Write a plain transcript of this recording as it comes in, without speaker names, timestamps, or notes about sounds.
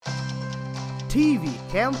TV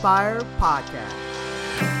Campfire Podcast.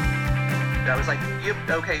 I was like, yep,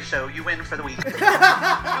 okay, so you win for the week.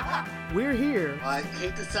 We're here. I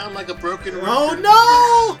hate to sound like a broken record.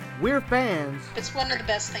 Oh no! We're fans. It's one of the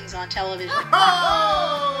best things on television.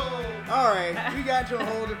 Oh! Alright, we got you a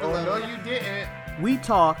whole different level. No, you didn't. We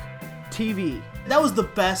talk TV. That was the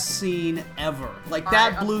best scene ever. Like,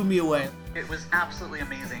 that blew me away. It was absolutely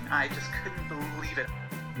amazing. I just couldn't believe it.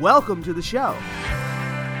 Welcome to the show.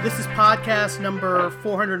 This is podcast number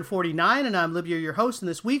 449, and I'm Libya, your host. And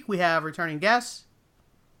this week we have returning guests.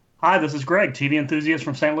 Hi, this is Greg, TV enthusiast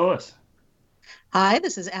from St. Louis. Hi,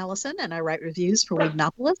 this is Allison, and I write reviews for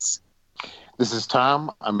Wignopolis. This is Tom.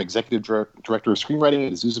 I'm executive director of screenwriting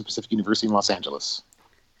at Azusa Pacific University in Los Angeles.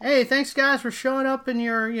 Hey, thanks guys for showing up in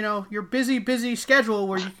your busy schedule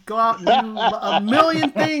where you can go out and do a million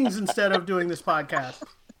things instead of doing this podcast.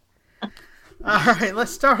 All right,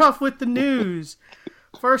 let's start off with the news.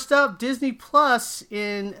 First up, Disney Plus,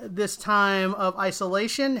 in this time of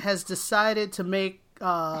isolation, has decided to make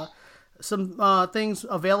some things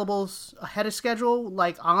available ahead of schedule,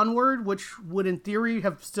 like Onward, which would in theory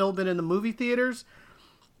have still been in the movie theaters.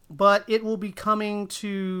 But it will be coming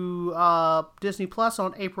to Disney Plus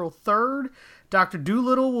on April 3rd. Dr.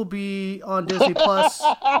 Dolittle will be on Disney Plus.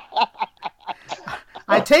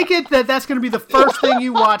 I take it that that's going to be the first thing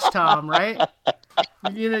you watch, Tom, right?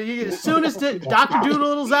 As soon as Dr.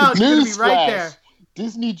 Dolittle's out, it's going to be right there.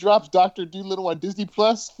 Disney drops Dr. Dolittle on Disney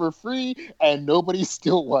Plus for free, and nobody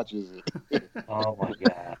still watches it. Oh my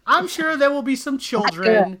god! I'm sure there will be some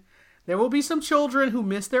children. There will be some children who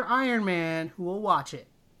miss their Iron Man who will watch it.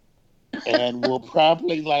 And will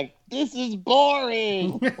probably like, this is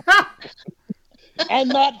boring and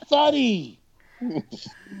not funny.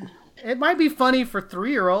 It might be funny for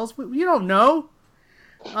 3-year-olds. You don't know.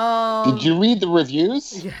 Did you read the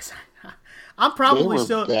reviews? Yes. I'm probably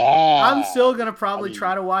still. Bad. I'm still gonna probably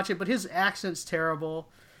try to watch it, but his accent's terrible.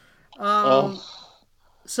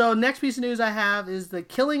 So next piece of news I have is the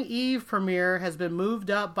Killing Eve premiere has been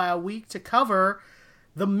moved up by a week to cover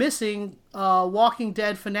the missing Walking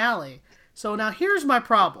Dead finale. So now here's my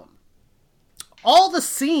problem. All the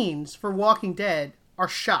scenes for Walking Dead are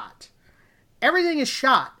shot. Everything is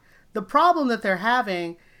shot. The problem that they're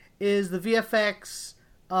having is the VFX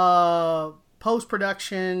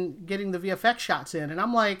post-production, getting the VFX shots in. And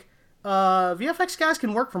I'm like, VFX guys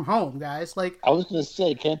can work from home, guys. Like, I was going to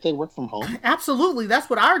say, can't they work from home? Absolutely. That's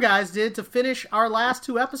what our guys did to finish our last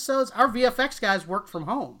 2 episodes. Our VFX guys worked from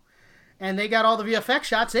home. And they got all the VFX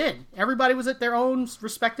shots in. Everybody was at their own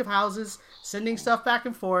respective houses, sending stuff back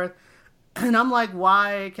and forth. And I'm like,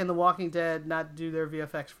 why can The Walking Dead not do their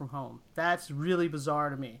VFX from home? That's really bizarre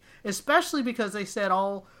to me. Especially because they said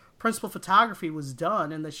all principal photography was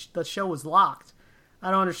done and the show was locked.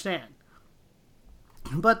 I don't understand.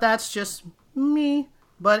 But that's just me.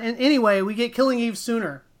 But anyway, we get Killing Eve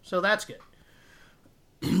sooner, so that's good.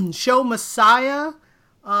 Show Messiah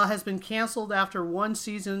has been canceled after 1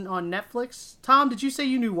 season on Netflix. Tom, did you say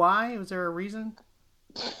you knew why? Was there a reason?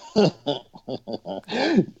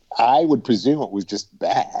 I would presume it was just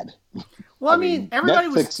bad. Well, I mean everybody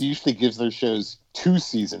Netflix usually gives their shows 2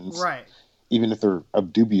 seasons. Right. Even if they're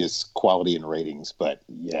of dubious quality and ratings. But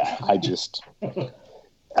yeah,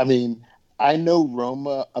 I mean, I know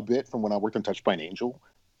Roma a bit from when I worked on Touched by an Angel,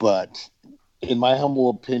 but in my humble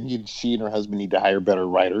opinion, she and her husband need to hire better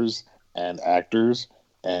writers and actors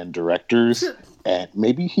and directors, and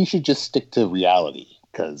maybe he should just stick to reality,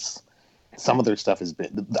 because some of their stuff has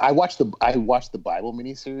been. I watched the Bible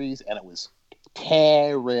miniseries, and it was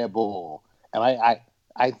terrible. And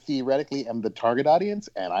I theoretically am the target audience,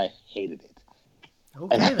 and I hated it.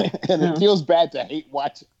 Okay, and it feels bad to hate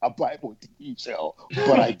watch a Bible TV show,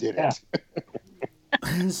 but I did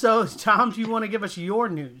it. So, Tom, do you want to give us your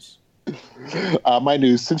news? My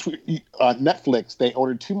news, since Netflix, they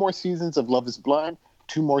ordered 2 more seasons of Love is Blind,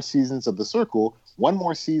 2 more seasons of The Circle, 1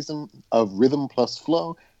 more season of Rhythm Plus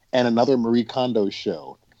Flow, and another Marie Kondo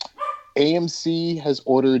show. AMC has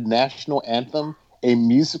ordered National Anthem, a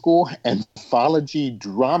musical anthology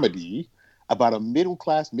dramedy about a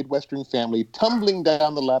middle-class Midwestern family tumbling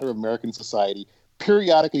down the ladder of American society,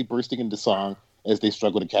 periodically bursting into song as they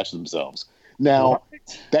struggle to catch themselves. Now,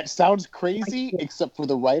 that sounds crazy, except for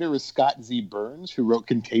the writer is Scott Z. Burns, who wrote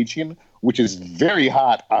Contagion, which is very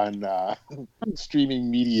hot on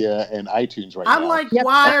streaming media and iTunes right now. I'm like,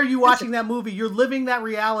 why are you watching that movie? You're living that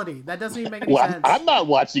reality. That doesn't even make any sense. I'm not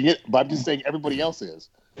watching it, but I'm just saying everybody else is.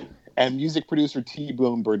 And music producer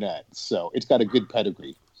T-Bone Burnett. So it's got a good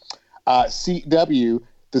pedigree. CW,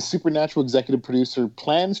 the Supernatural executive producer,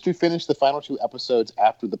 plans to finish the final 2 episodes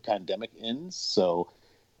after the pandemic ends. So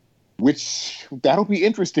which that'll be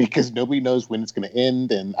interesting because nobody knows when it's going to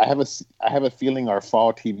end. And I have a feeling our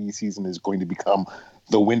fall TV season is going to become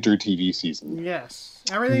the winter TV season. Yes.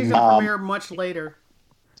 Everything's going to premiere much later.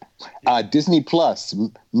 Disney Plus,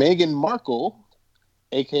 Meghan Markle,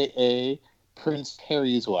 a.k.a. Prince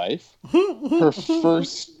Harry's wife, her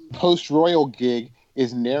first post-royal gig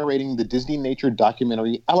is narrating the Disney nature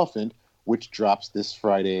documentary Elephant, which drops this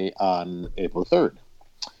Friday on April 3rd.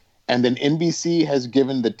 And then NBC has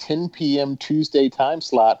given the 10 p.m. Tuesday time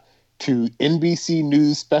slot to NBC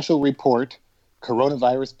News Special Report,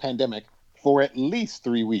 Coronavirus Pandemic, for at least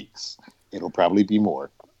 3 weeks. It'll probably be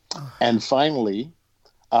more. And finally,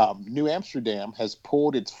 New Amsterdam has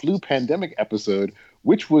pulled its flu pandemic episode,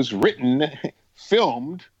 which was written,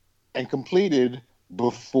 filmed, and completed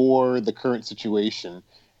before the current situation,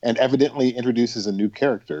 and evidently introduces a new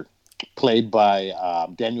character played by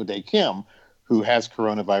Daniel Day Kim, who has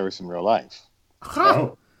coronavirus in real life.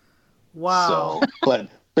 Oh. Wow. So, but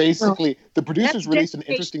basically, the producers released an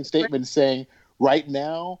interesting statement saying, right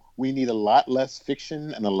now, we need a lot less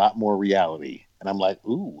fiction and a lot more reality. And I'm like,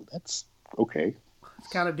 ooh, that's okay.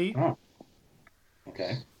 Kind of deep. Oh.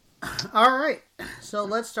 Okay. All right. So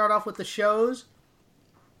let's start off with the shows.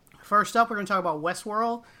 First up, we're going to talk about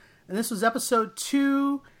Westworld. And this was episode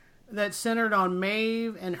 2 that centered on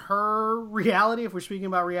Maeve and her reality, if we're speaking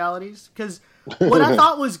about realities. Because what I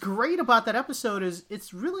thought was great about that episode is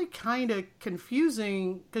it's really kind of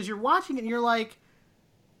confusing because you're watching it and you're like,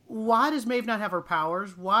 why does Maeve not have her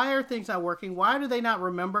powers? Why are things not working? Why do they not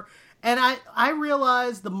remember? And I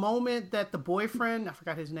realized the moment that the boyfriend, I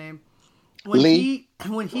forgot his name, when he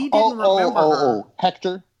didn't remember her.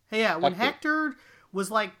 Hector. Yeah, when Hector was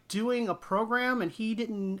like doing a program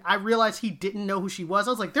and I realized he didn't know who she was.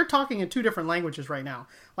 I was like, they're talking in 2 different languages right now.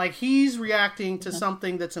 Like he's reacting to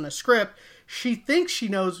something that's in a script. She thinks she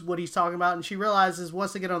knows what he's talking about and she realizes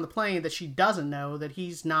once they get on the plane that she doesn't know, that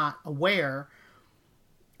he's not aware.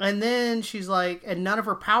 And then she's like, and none of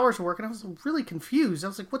her powers are working. I was really confused. I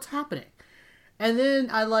was like, what's happening? And then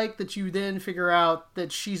I like that you then figure out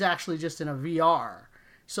that she's actually just in a VR.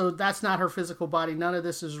 So that's not her physical body. None of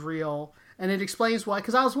this is real. And it explains why.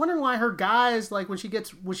 Because I was wondering why her guys, like when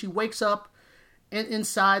she wakes up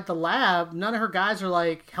inside the lab, none of her guys are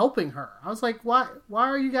like helping her. I was like, why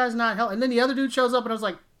are you guys not helping? And then the other dude shows up and I was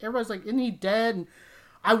like, everybody's like, isn't he dead? And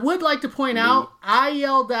I would like to point out, I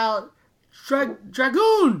yelled out,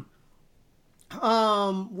 Dragoon!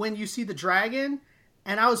 When you see the dragon,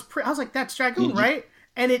 and I was like, that's Dragoon, right?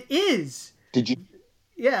 And it is. Did you?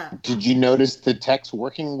 Yeah. Did you notice the text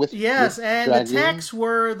working with? Yes, with and Dragoon? the texts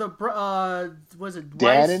were was it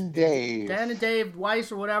Dan Weiss? and Dave. Dan and Dave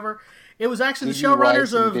Weiss or whatever. It was actually the Stevie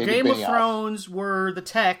showrunners Weiss and of David Game of Benioff. Thrones were the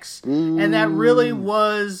texts, and that really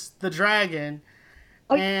was the dragon.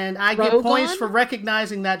 And I get Drogon? points for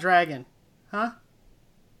recognizing that dragon. Huh?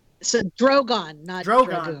 So Drogon, not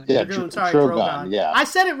Dragoon. Yeah, Dragoon. Sorry, Drogon, Drogon. yeah. I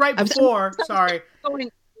said it right before. Sorry.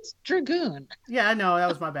 It's Dragoon. Yeah, I know. That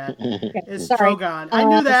was my bad. It's Sorry. Drogon. I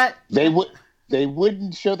knew that. They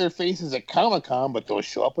wouldn't show their faces at Comic-Con, but they'll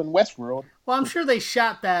show up in Westworld. Well, I'm sure they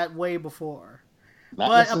shot that way before. Not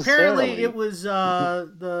But necessarily. apparently it was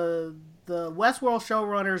the Westworld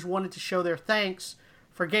showrunners wanted to show their thanks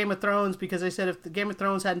for Game of Thrones because they said if the Game of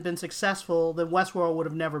Thrones hadn't been successful, then Westworld would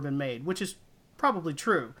have never been made, which is probably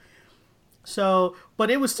true. So, but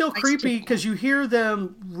it was still creepy because you hear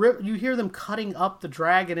them cutting up the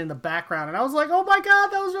dragon in the background, and I was like, "Oh my god,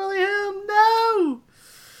 that was really him!" No.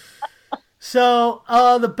 So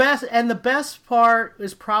the best part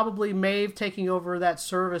is probably Maeve taking over that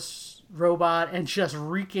service robot and just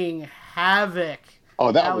wreaking havoc.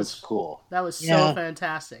 Oh, that was cool. That was so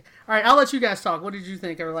fantastic. All right, I'll let you guys talk. What did you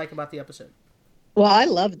think or like about the episode? Well, I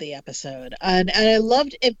loved the episode, and I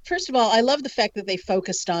loved it. First of all, I love the fact that they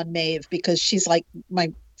focused on Maeve because she's like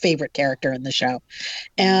my favorite character in the show.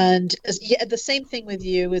 And yeah, the same thing with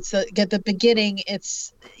you. It's at the beginning.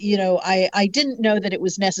 It's I didn't know that it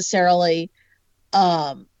was necessarily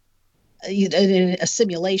a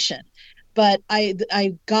simulation, but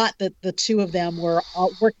I got that the two of them were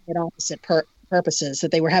working at opposite purposes,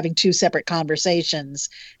 that they were having 2 separate conversations.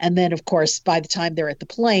 And then of course by the time they're at the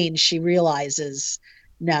plane, she realizes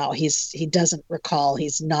no, he doesn't recall,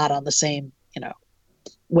 he's not on the same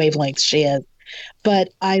wavelength she is.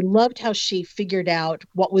 But I loved how she figured out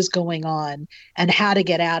what was going on and how to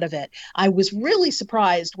get out of it. I was really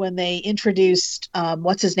surprised when they introduced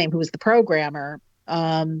what's his name, who was the programmer,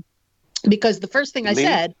 because the first thing I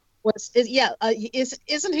said was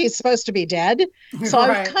isn't he supposed to be dead? So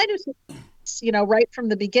Right. I was kind of right from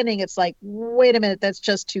the beginning, it's like, wait a minute, that's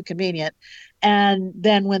just too convenient. And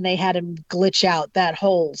then when they had him glitch out, that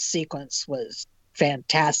whole sequence was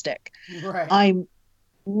fantastic. Right. I'm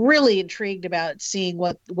really intrigued about seeing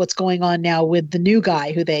what's going on now with the new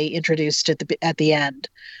guy who they introduced at the end,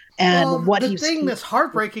 and what the thing that's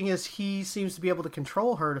heartbreaking is he seems to be able to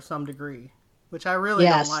control her to some degree, which I really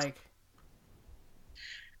don't like.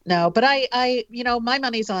 No, but I my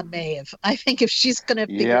money's on Maeve. I think if she's going to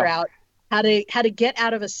figure out how to get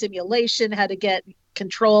out of a simulation, how to get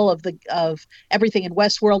control of everything in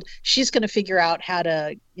Westworld, she's going to figure out how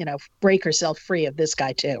to break herself free of this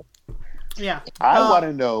guy too. Yeah. I want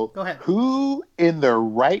to know go ahead. Who in their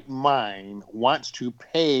right mind wants to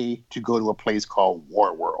pay to go to a place called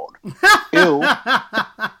Warworld? Ew.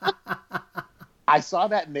 I saw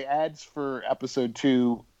that in the ads for episode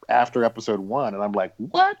 2 after episode 1, and I'm like,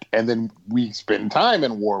 what? And then we spend time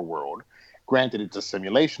in Warworld. Granted, it's a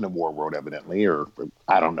simulation of Warworld, evidently, or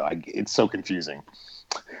I don't know. It's so confusing.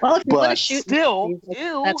 Well, if you want to But shoot still, Nazis,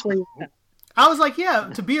 ew. that's where you go. I was like, yeah,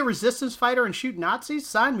 to be a resistance fighter and shoot Nazis,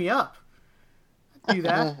 sign me up. I'd do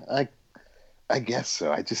that. I guess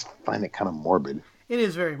so. I just find it kind of morbid. It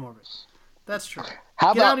is very morbid. That's true.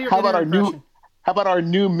 How about our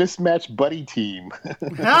new mismatched buddy team?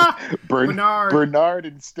 Bernard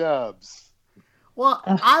and Stubbs. Well,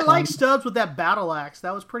 I like Stubbs with that battle axe.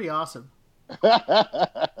 That was pretty awesome.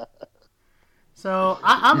 So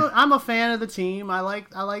I'm a fan of the team. I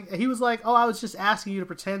like. He was like, oh, I was just asking you to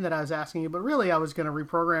pretend that I was asking you, but really I was going to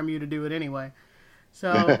reprogram you to do it anyway.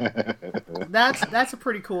 So that's a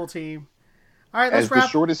pretty cool team. All right, let's As wrap. the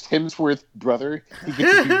shortest Hemsworth brother, he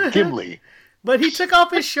gets to be Gimli. But he took off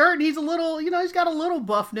his shirt and he's a little, he's got a little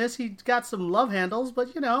buffness. He's got some love handles, but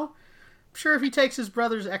I'm sure if he takes his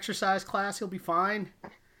brother's exercise class, he'll be fine.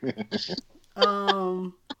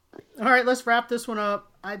 All right, let's wrap this one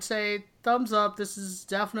up. I'd say thumbs up. This is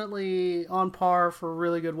definitely on par for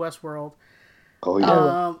really good Westworld. Oh,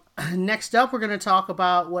 yeah. Next up, we're going to talk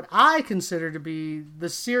about what I consider to be the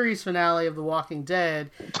series finale of The Walking Dead.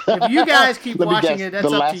 If you guys keep watching it,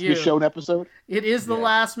 that's up to you. The last Michonne episode? It is the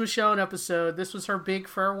last Michonne episode. This was her big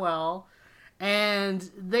farewell. And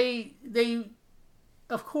they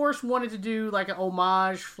of course, wanted to do like an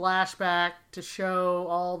homage flashback to show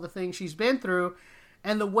all the things she's been through.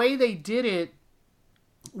 And the way they did it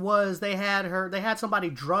was they had somebody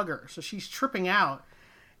drug her. So she's tripping out.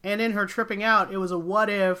 And in her tripping out, it was a what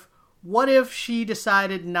if she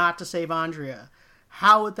decided not to save Andrea?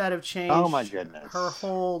 How would that have changed her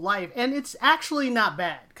whole life? And it's actually not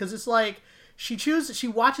bad, because it's like she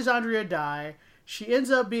watches Andrea die. She ends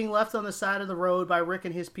up being left on the side of the road by Rick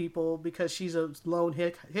and his people because she's a lone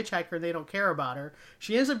hitchhiker and they don't care about her.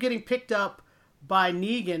 She ends up getting picked up by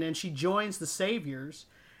Negan and she joins the Saviors.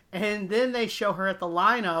 And then they show her at the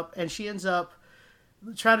lineup and she ends up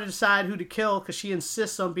trying to decide who to kill because she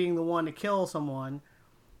insists on being the one to kill someone.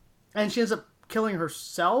 And she ends up killing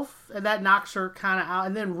herself, and that knocks her kind of out.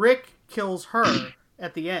 And then Rick kills her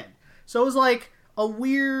at the end. So it was like a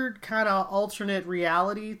weird kind of alternate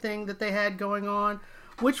reality thing that they had going on,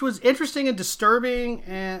 which was interesting and disturbing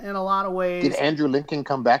in a lot of ways. Did Andrew Lincoln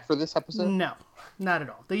come back for this episode? No, not at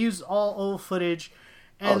all. They used all old footage.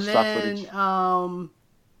 And stock then footage.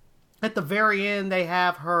 At the very end, they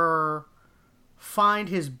have her find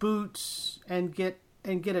his boots and get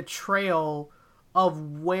a trail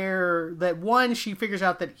of where that one she figures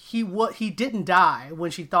out that he didn't die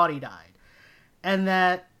when she thought he died, and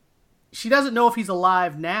that she doesn't know if he's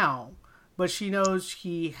alive now, but she knows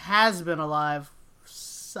he has been alive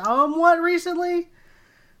somewhat recently,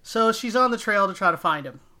 so she's on the trail to try to find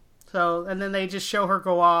him. So and then they just show her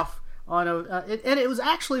go off on and it was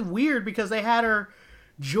actually weird because they had her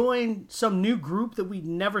join some new group that we'd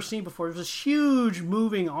never seen before. It was this huge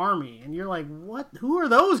moving army, and you're like, what? Who are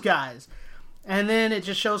those guys? And then it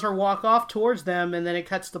just shows her walk off towards them, and then it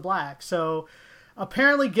cuts to black. So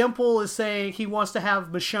apparently Gimple is saying he wants to have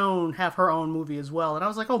Michonne have her own movie as well. And I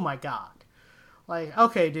was like, oh my god. Like,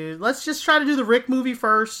 okay, dude, let's just try to do the Rick movie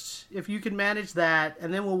first, if you can manage that,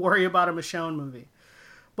 and then we'll worry about a Michonne movie.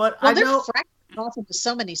 But I know off into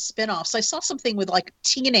so many spin-offs. I saw something with like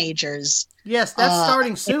teenagers. Yes, that's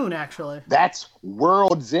starting soon, actually. That's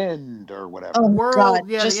World's End or whatever. Oh, God,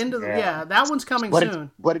 the end of that one's coming soon.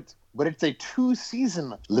 But it's a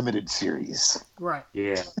 2-season limited series. Right.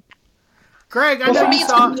 Yeah. Greg, I know you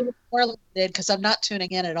saw more limited because I'm not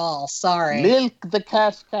tuning in at all. Sorry. Milk the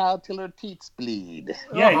cash cow till her teats bleed.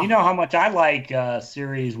 Yeah, you know how much I like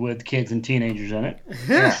series with kids and teenagers in it.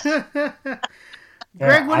 Yeah.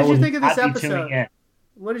 Greg, what did you think of this episode?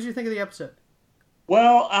 What did you think of the episode?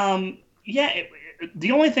 Well,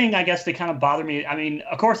 the only thing I guess that kind of bothered me, I mean,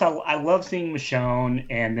 of course, I love seeing Michonne,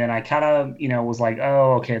 and then I kind of, was like,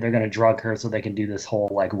 oh, okay, they're going to drug her so they can do this whole,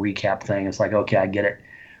 like, recap thing. It's like, okay, I get it.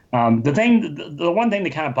 The one thing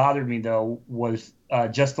that kind of bothered me though was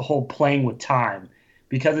just the whole playing with time,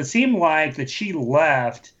 because it seemed like that she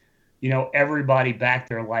left, everybody back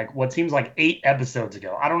there like what seems like 8 episodes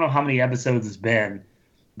ago. I don't know how many episodes it's been,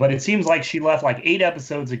 but it seems like she left like 8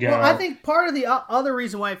 episodes ago. Well, I think part of the other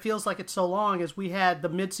reason why it feels like it's so long is we had the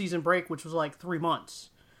mid-season break, which was like 3 months.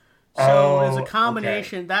 So as a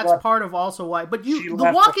combination, okay. That's part of also why. But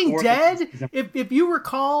The Walking Dead, if you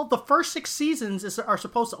recall, the first 6 seasons are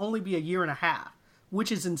supposed to only be a year and a half,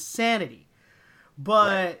 which is insanity.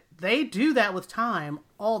 But they do that with time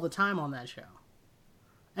all the time on that show.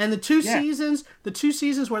 And the two seasons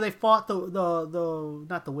where they fought the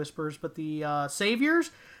not the Whispers, but the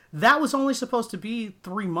Saviors, that was only supposed to be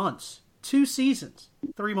 3 months. 2 seasons,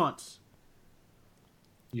 3 months.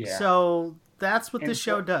 Yeah. So that's what this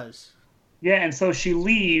show does. Yeah, and so she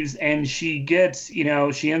leaves, and she gets,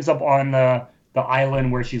 she ends up on the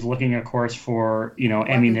island where she's looking, of course, for,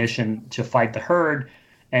 ammunition to fight the herd,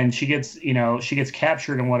 and she gets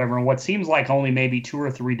captured and whatever, and what seems like only maybe 2 or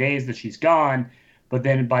 3 days that she's gone, but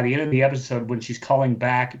then by the end of the episode, when she's calling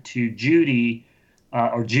back to Judy,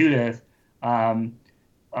 or Judith,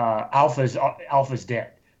 Alpha's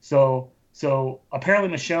dead. So apparently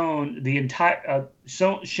Michonne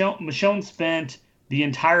spent the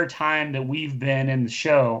entire time that we've been in the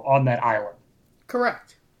show on that island.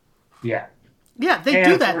 Correct. Yeah. Yeah, they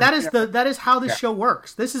do that. That is how this show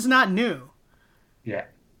works. This is not new. Yeah.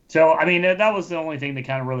 So I mean that was the only thing that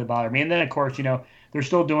kind of really bothered me. And then of course, they're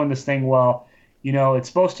still doing this thing. Well, it's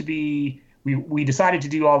supposed to be we decided to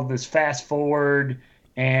do all of this fast forward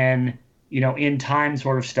and in time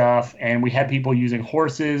sort of stuff. And we had people using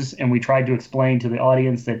horses, and we tried to explain to the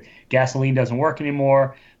audience that gasoline doesn't work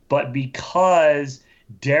anymore. But because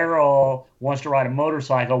Daryl wants to ride a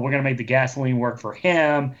motorcycle, we're going to make the gasoline work for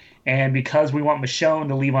him. And because we want Michonne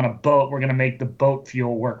to leave on a boat, we're going to make the boat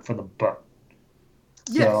fuel work for the boat.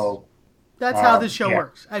 Yes. So, that's how this show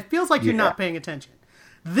works. It feels like you're not paying attention.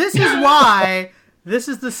 This is why this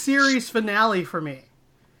is the series finale for me.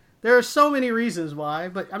 There are so many reasons why,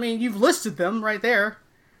 but I mean, you've listed them right there.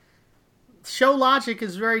 Show logic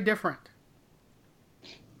is very different.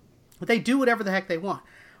 But they do whatever the heck they want.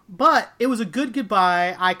 But it was a good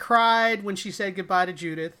goodbye. I cried when she said goodbye to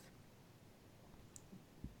Judith.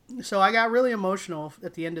 So I got really emotional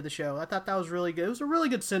at the end of the show. I thought that was really good. It was a really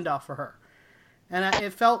good send-off for her. And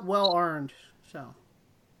it felt well earned. So,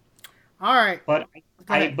 all right. But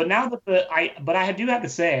I do have to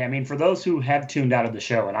say, I mean, for those who have tuned out of the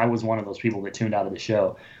show, and I was one of those people that tuned out of the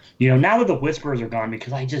show, now that the Whispers are gone,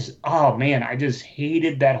 because I just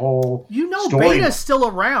hated that whole story. Beta's still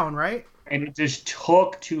around, right? And it just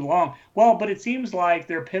took too long. Well, but it seems like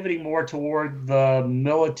they're pivoting more toward the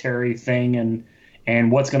military thing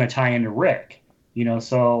and what's going to tie into Rick.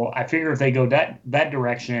 So I figure if they go that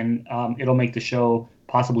direction, it'll make the show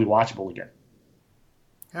possibly watchable again.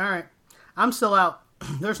 All right. I'm still out.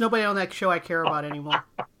 There's nobody on that show I care about anymore.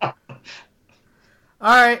 All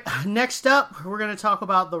right. Next up, we're going to talk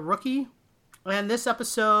about The Rookie. And this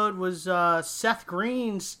episode was Seth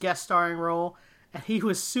Green's guest starring role. And he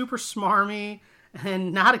was super smarmy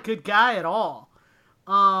and not a good guy at all.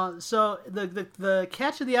 So the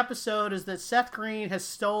catch of the episode is that Seth Green has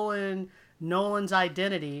stolen Nolan's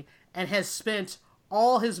identity and has spent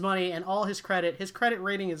all his money and all his credit. His credit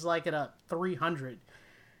rating is like at a 300.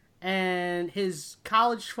 And his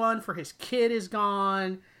college fund for his kid is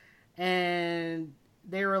gone. And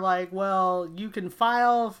they were like, well, you can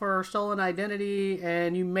file for stolen identity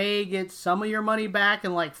and you may get some of your money back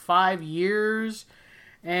in like 5 years.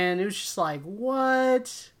 And it was just like,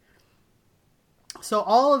 what? So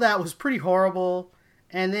all of that was pretty horrible.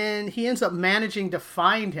 And then he ends up managing to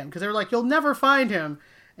find him because they were like, you'll never find him.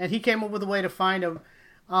 And he came up with a way to find him.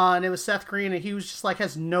 And it was Seth Green, and he was just like,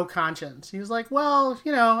 has no conscience. He was like, well,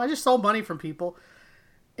 I just stole money from people.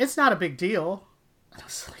 It's not a big deal. I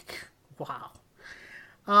was like, wow.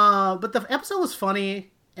 But the episode was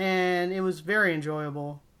funny, and it was very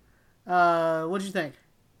enjoyable. What did you think,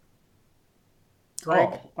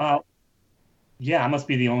 Greg? Yeah, I must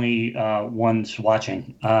be the only ones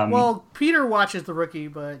watching. Well, Peter watches The Rookie,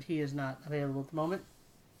 but he is not available at the moment.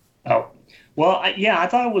 Oh, well, I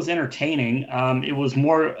thought it was entertaining. It was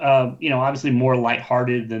more, obviously more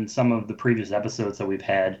lighthearted than some of the previous episodes that we've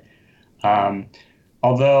had.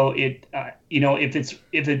 Although it,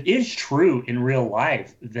 if it is true in real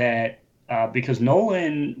life that because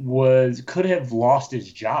Nolan could have lost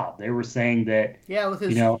his job. They were saying that with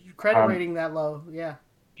his credit rating that low,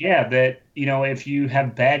 Yeah, that, if you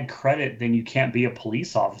have bad credit, then you can't be a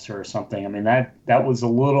police officer or something. I mean, that was a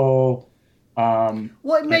little Well,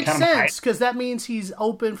 it makes sense because that means he's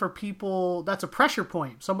open for people. That's a pressure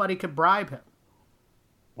point. Somebody could bribe him.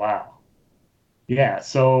 Wow. Yeah.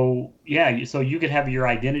 So you could have your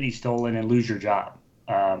identity stolen and lose your job,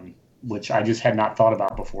 which I just had not thought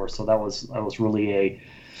about before. So that was really a.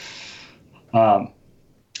 But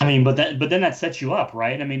then that sets you up,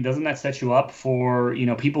 right? I mean, doesn't that set you up for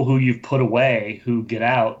people who you've put away who get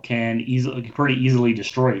out can pretty easily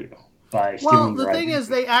destroy you by stealing your the thing identity. is,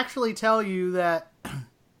 they actually tell you that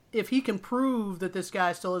if he can prove that this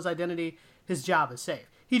guy stole his identity, his job is safe.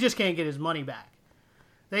 He just can't get his money back.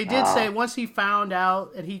 They did say once he found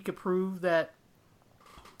out and he could prove that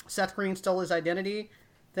Seth Green stole his identity,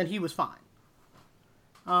 then he was fine.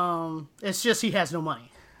 It's just he has no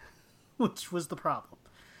money, which was the problem.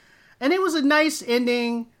 And it was a nice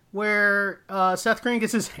ending where Seth Green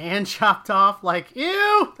gets his hand chopped off. Like,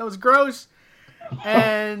 ew, that was gross.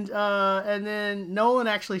 And then Nolan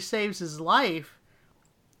actually saves his life.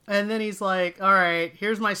 And then he's like, all right,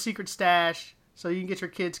 here's my secret stash so you can get your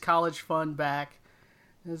kids' college fund back.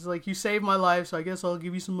 And it's like, you saved my life, so I guess I'll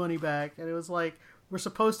give you some money back. And it was like, we're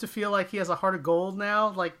supposed to feel like he has a heart of gold now?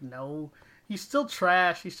 Like, no. He's still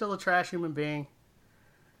trash. He's still a trash human being.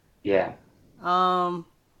 Yeah. All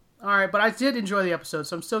right, but I did enjoy the episode,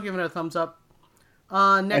 so I'm still giving it a thumbs up.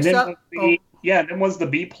 Next up... then was the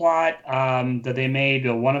B plot that they made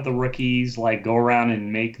one of the rookies go around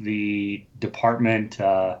and make the department,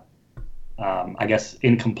 I guess,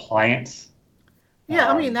 in compliance.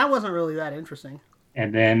 Yeah, that wasn't really that interesting.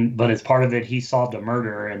 And then, but as part of it, he solved a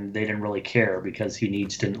murder, and they didn't really care because he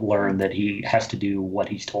needs to learn that he has to do what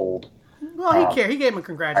he's told. Well, he cared. He gave him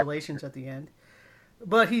congratulations at the end.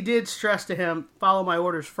 But he did stress to him, follow my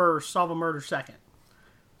orders first, solve a murder second.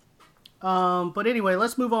 But anyway,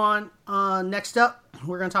 let's move on. Next up,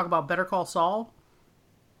 we're going to talk about Better Call Saul.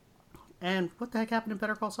 And what the heck happened in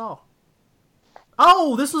Better Call Saul?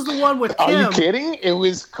 Oh, this was the one with Kim. Are you kidding? It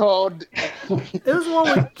was called... It was the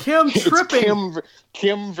one with Kim tripping.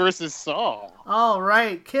 Kim versus Saul. Oh,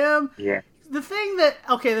 right. Kim. Yeah. The thing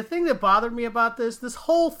that bothered me about this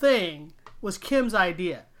whole thing was Kim's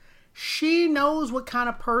idea. She knows what kind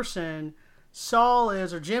of person Saul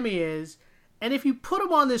is or Jimmy is, and if you put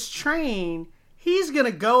him on this train, he's going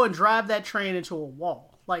to go and drive that train into a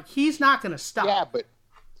wall. Like, he's not going to stop. Yeah, but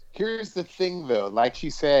here's the thing, though. Like she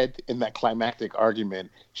said in that climactic argument,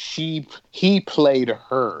 he played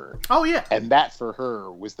her. Oh, yeah. And that, for her,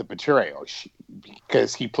 was the betrayal,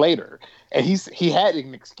 because he played her. And he had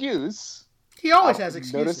an excuse. He always has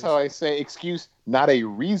excuses. Notice how I say excuse, not a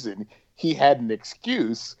reason. He had an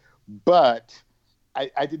excuse, but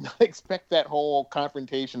I did not expect that whole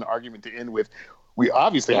confrontation argument to end with, we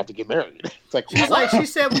obviously have to get married. It's like, she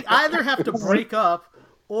said, we either have to break up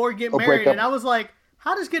or get married. And I was like,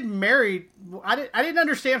 how does getting married? I didn't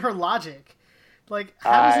understand her logic. Like,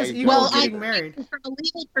 how does this equal getting married? From a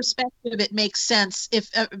legal perspective, it makes sense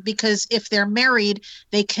because if they're married,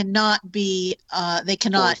 they cannot be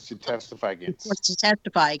forced to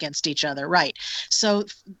testify against each other, right? So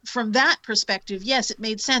from that perspective, yes, it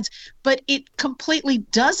made sense, but it completely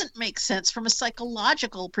doesn't make sense from a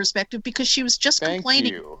psychological perspective because she was just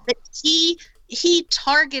complaining that he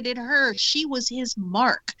targeted her. She was his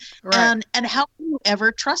mark, right. And how can you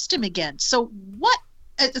ever trust him again? So what?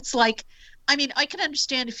 It's like. I can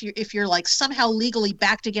understand if you're like somehow legally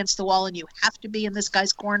backed against the wall and you have to be in this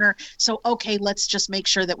guy's corner. So, okay, let's just make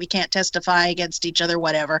sure that we can't testify against each other,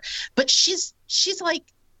 whatever. But she's like,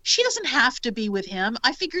 she doesn't have to be with him.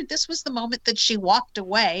 I figured this was the moment that she walked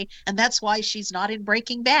away, and that's why she's not in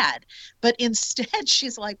Breaking Bad. But instead,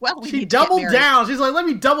 she's like, well, she doubled down. She's like, let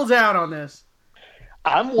me double down on this.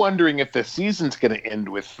 I'm wondering if the season's going to end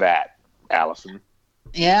with that, Allison.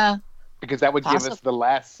 Yeah. Because that would give us the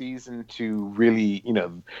last season to really,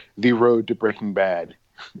 the road to Breaking Bad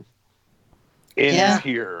ends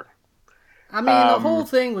here. The whole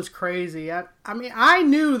thing was crazy. I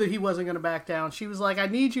knew that he wasn't going to back down. She was like, I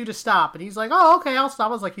need you to stop. And he's like, oh, okay, I'll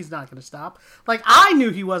stop. I was like, he's not going to stop. Like, I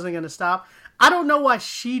knew he wasn't going to stop. I don't know why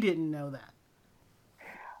she didn't know that.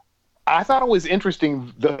 I thought it was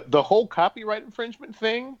interesting. The whole copyright infringement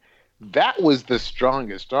thing, that was the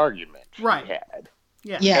strongest argument he had.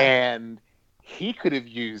 Yeah. And he could have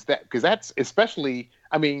used that because that's especially,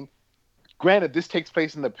 granted, this takes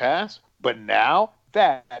place in the past, but now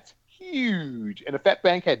that's huge. And if that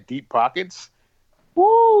bank had deep pockets,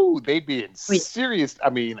 they'd be in serious,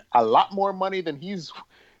 a lot more money than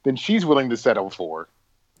she's willing to settle for.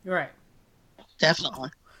 Right. Definitely.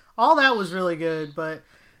 All that was really good, but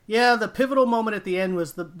yeah, the pivotal moment at the end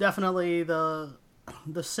was definitely the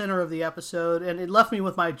the center of the episode, and it left me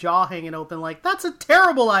with my jaw hanging open like, that's a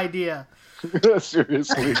terrible idea.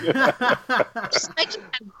 Seriously. I just had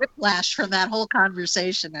whiplash from that whole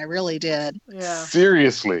conversation. I really did. Yeah.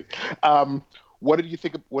 Seriously. What did you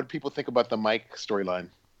think? What did people think about the Mike storyline?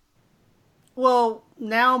 Well,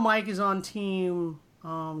 now Mike is on team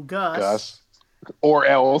Gus. Or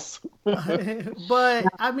else. But,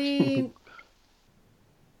 I mean,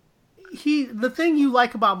 the thing you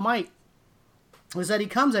like about Mike is that he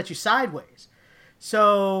comes at you sideways.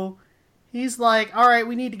 So he's like, all right,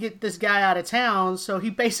 we need to get this guy out of town. So he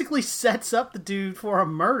basically sets up the dude for a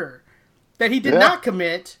murder that he did not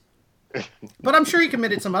commit. But I'm sure he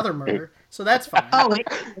committed some other murder. So that's fine. Oh,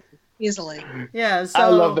 easily. Yeah, so... I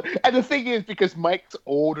love that. And the thing is, because Mike's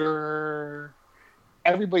older,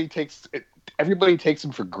 everybody takes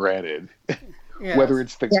him for granted. Yes. Whether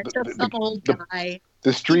it's some old guy.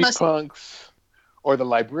 The street punks or the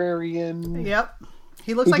librarian. Yep.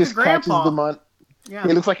 He looks like a grandpa. Yeah.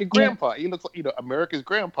 He looks like a grandpa. He looks like, America's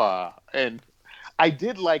grandpa. And I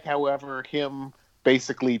did like, however, him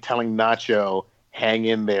basically telling Nacho, hang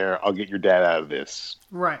in there, I'll get your dad out of this.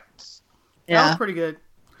 Right. Yeah. That was pretty good.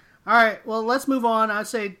 All right, well, let's move on. I'd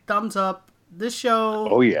say thumbs up. This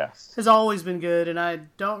show has always been good, and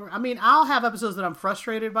I'll have episodes that I'm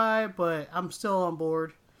frustrated by, but I'm still on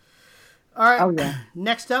board. All right. Oh, yeah.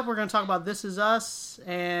 Next up, we're going to talk about This Is Us.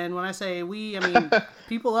 And when I say we, I mean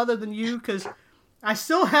people other than you, because I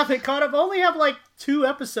still haven't caught up. I only have like 2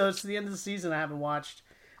 episodes to the end of the season I haven't watched.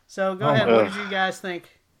 So go ahead. What did you guys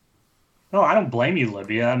think? No, I don't blame you,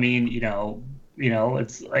 Libya. I mean,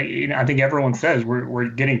 it's like, I think everyone says we're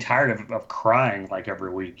getting tired of crying like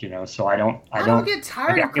every week, So I don't get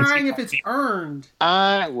tired of crying if it's earned.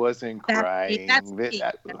 I wasn't crying.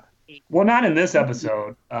 Well, not in this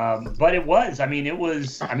episode, but it was. I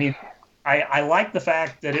like the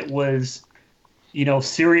fact that it was,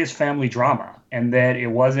 serious family drama, and that it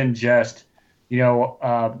wasn't just,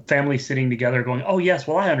 family sitting together going, oh, yes,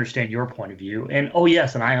 well, I understand your point of view. And, oh,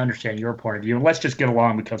 yes, and I understand your point of view. And let's just get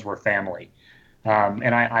along because we're family.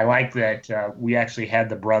 And I like that we actually had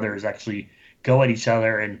the brothers actually go at each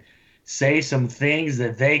other and say some things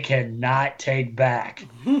that they cannot take back,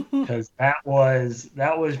 because that was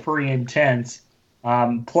pretty intense.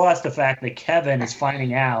 Plus the fact that Kevin is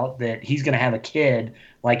finding out that he's going to have a kid,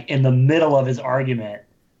 like in the middle of his argument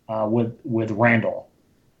with Randall.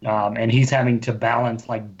 And he's having to balance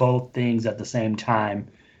like both things at the same time,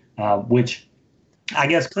 which I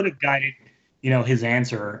guess could have guided, his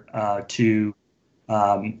answer to,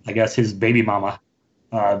 I guess, his baby mama,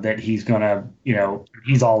 that he's gonna,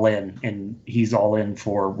 he's all in, and he's all in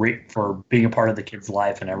for being a part of the kid's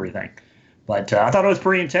life and everything. But I thought it was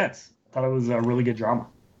pretty intense. I thought it was a really good drama.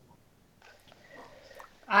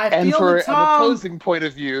 And from an opposing point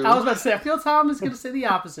of view, I was about to say, I feel Tom is going to say the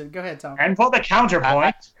opposite. Go ahead, Tom. And for the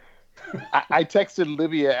counterpoint, I texted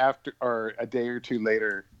Libya or a day or two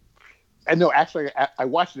later. And no, actually, I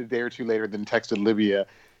watched it a day or two later, then texted Libya,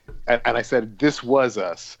 and I said, "This was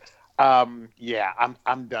us." Yeah,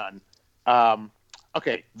 I'm done.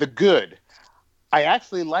 Okay, the good. I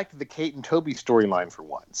actually liked the Kate and Toby storyline for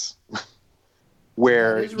once,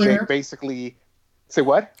 where they basically say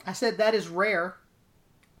what? I said that is rare.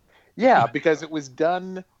 Yeah, because it was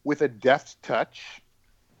done with a deft touch,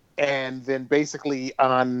 and then basically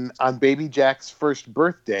on Baby Jack's first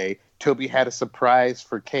birthday, Toby had a surprise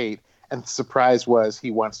for Kate, and the surprise was he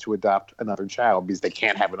wants to adopt another child because they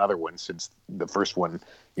can't have another one since the first one,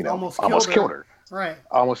 almost killed her. Right.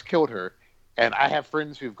 Almost killed her. And I have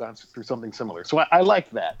friends who've gone through something similar. So I like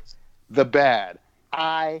that. The bad.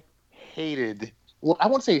 I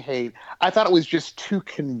won't say hate. I thought it was just too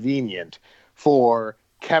convenient for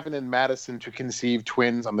Kevin and Madison to conceive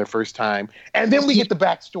twins on their first time. And then we get the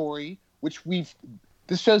backstory, which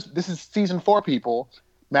this is season 4, people.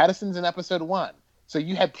 Madison's in episode 1. So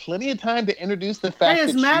you had plenty of time to introduce the fact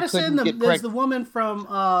that Madison she couldn't get pregnant. Is the woman from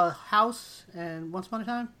House and Once Upon a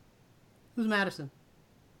Time? Who's Madison?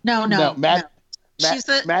 No. She's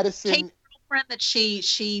the Madison. Kate's girlfriend that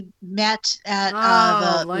she met at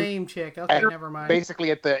the lame chick. Okay, never mind. Basically,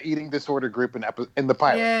 at the eating disorder group in the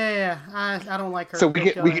pilot. Yeah. I don't like her. So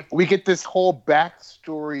we get this whole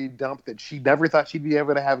backstory dump that she never thought she'd be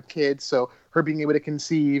able to have kids. So her being able to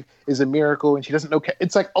conceive is a miracle, and she doesn't know.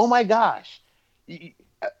 It's like, oh my gosh.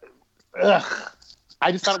 Ugh.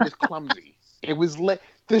 I just thought it was clumsy. It was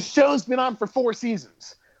the show's been on for 4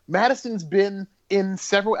 seasons. Madison's been in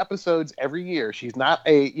several episodes every year. She's not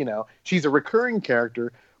she's a recurring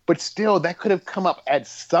character, but still that could have come up at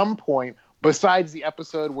some point besides the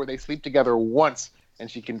episode where they sleep together once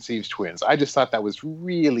and she conceives twins. I just thought that was just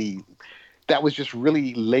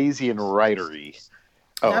really lazy and writery.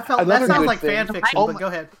 Oh, that another sounds good like thing. fan fiction, Oh but my- go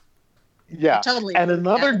ahead. Yeah. Totally. And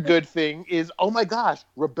another Yeah. good thing is, oh my gosh,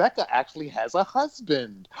 Rebecca actually has a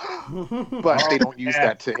husband. But they don't use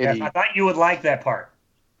that to any. I thought you would like that part.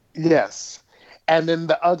 Yes. And then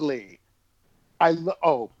the ugly. I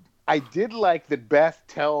did like that Beth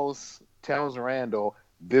tells Randall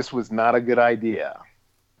this was not a good idea.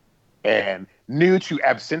 And knew to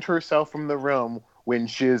absent herself from the room when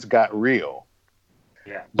shiz got real.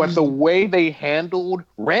 Yeah. But the way they handled,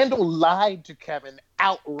 Randall lied to Kevin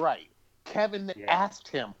outright. Kevin asked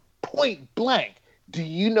him point blank, do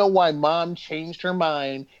you know why mom changed her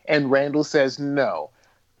mind? And Randall says no.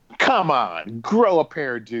 Come on, grow a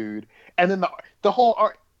pair, dude. And then the whole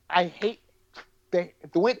art, I hate the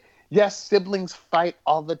way. Yes, siblings fight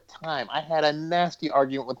all the time. I had a nasty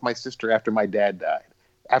argument with my sister after my dad died,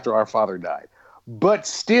 after our father died. But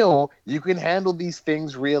still, you can handle these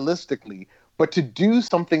things realistically. But to do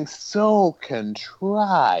something so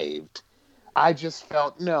contrived, I just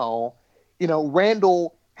felt no. You know,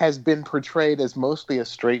 Randall has been portrayed as mostly a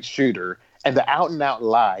straight shooter, and the out and out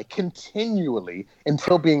lie continually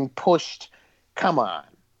until being pushed. Come on.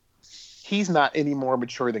 He's not any more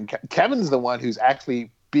mature than Kevin's the one who's actually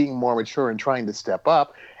being more mature and trying to step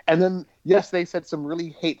up. And then, yes, they said some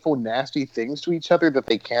really hateful, nasty things to each other that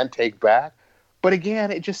they can't take back. But again,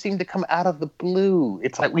 it just seemed to come out of the blue.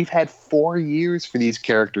 It's like we've had 4 years for these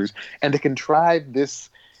characters, and to contrive this,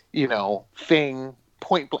 thing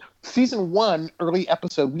point blank. Season 1, early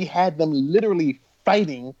episode, we had them literally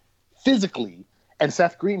fighting physically, and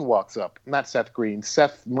Seth Meyers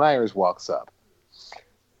walks up.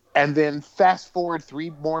 And then fast forward 3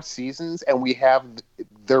 more seasons, and we have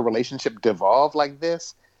their relationship devolve like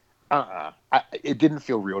this. It didn't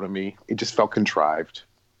feel real to me. It just felt contrived.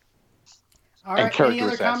 All right. Any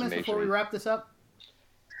other comments before we wrap this up?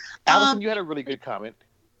 Allison, you had a really good comment.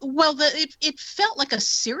 Well, it felt like a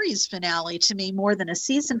series finale to me more than a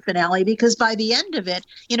season finale, because by the end of it,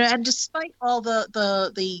 and despite all the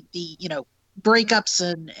breakups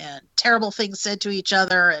and terrible things said to each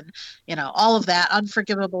other and all of that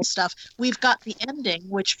unforgivable stuff, we've got the ending,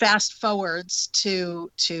 which fast forwards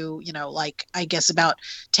to I guess about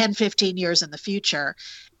 10-15 years in the future,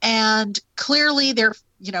 and clearly they're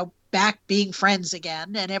back being friends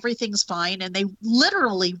again and everything's fine, and they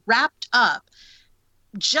literally wrapped up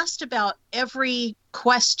just about every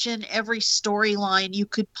question, every storyline you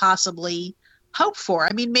could possibly hope for.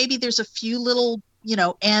 I mean, maybe there's a few little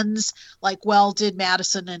ends, like, well, did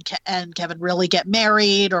Madison and Kevin really get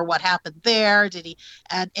married, or what happened there? Did he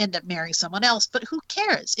end up marrying someone else? But who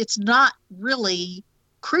cares? It's not really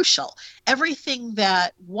crucial. Everything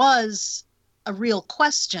that was a real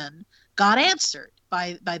question got answered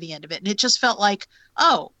by the end of it. And it just felt like,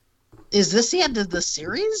 oh, is this the end of the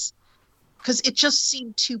series? Because it just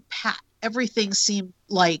seemed too pat. Everything seemed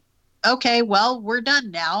like, okay, well, we're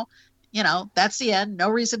done now. That's the end. No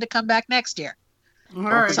reason to come back next year. All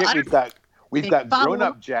right. So we've got grown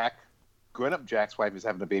up Jack. Grown up Jack's wife is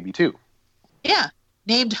having a baby too. Yeah,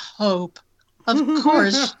 named Hope. Of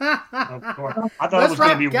course. Of course. I thought it was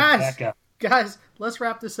going to be Rebecca. Guys, let's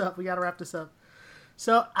wrap this up. We got to wrap this up.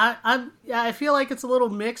 So I feel like it's a little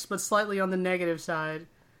mixed, but slightly on the negative side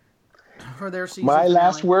for their season. My finale.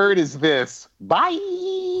 last word is this: bye.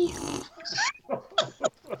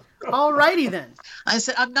 Alrighty then. I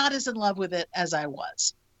said I'm not as in love with it as I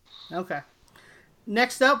was. Okay.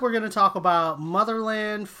 Next up, we're going to talk about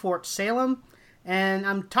Motherland Fort Salem. And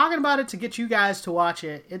I'm talking about it to get you guys to watch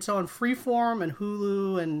it. It's on Freeform and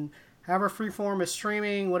Hulu and however Freeform is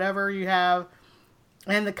streaming, whatever you have.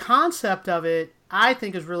 And the concept of it, I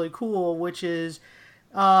think, is really cool, which is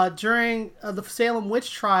during the Salem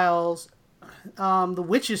witch trials, the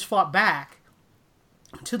witches fought back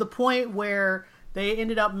to the point where they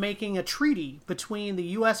ended up making a treaty between the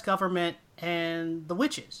U.S. government and the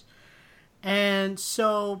witches. And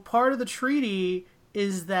so part of the treaty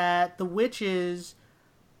is that the witches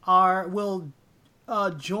will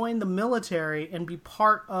join the military and be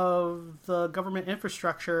part of the government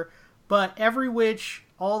infrastructure, but every witch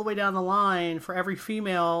all the way down the line, for every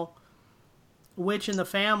female witch in the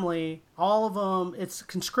family, all of them, it's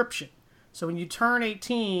conscription. So when you turn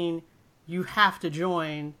 18, you have to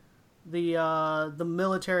join the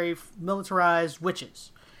militarized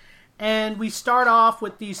witches. And we start off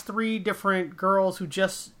with these 3 different girls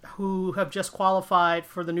who have just qualified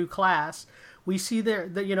for the new class. We see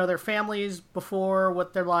their families before,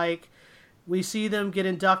 what they're like. We see them get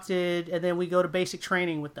inducted, and then we go to basic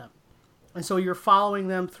training with them. And so you're following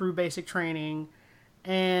them through basic training,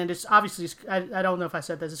 and it's obviously, I don't know if I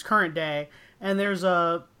said this, it's current day, and there's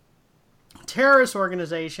a terrorist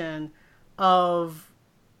organization of,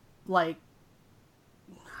 like,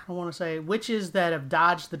 don't want to say, witches that have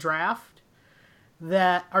dodged the draft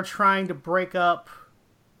that are trying to break up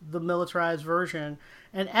the militarized version.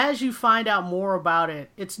 And as you find out more about it,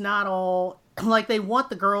 it's not all like they want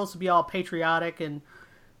the girls to be all patriotic and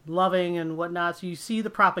loving and whatnot. So you see the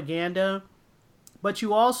propaganda, but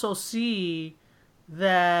you also see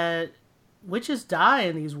that witches die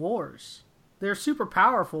in these wars. They're super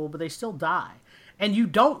powerful, but they still die. And you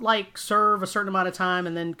don't like serve a certain amount of time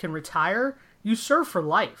and then can retire. You serve for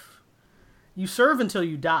life. You serve until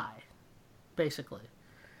you die, basically.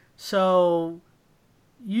 So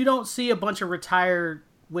you don't see a bunch of retired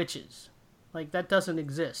witches. Like, that doesn't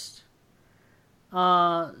exist.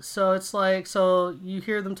 So it's like, so you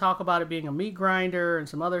hear them talk about it being a meat grinder and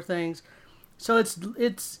some other things. So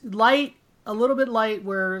it's light, a little bit light,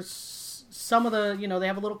 where some of the, they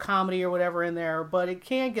have a little comedy or whatever in there, but it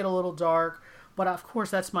can get a little dark. But of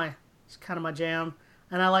course, it's kind of my jam.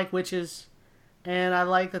 And I like witches. And I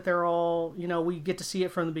like that they're all, we get to see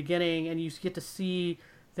it from the beginning, and you get to see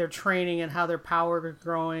their training and how their power is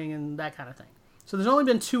growing and that kind of thing. So there's only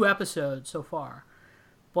been 2 episodes so far,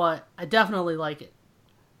 but I definitely like it.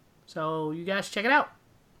 So you guys check it out.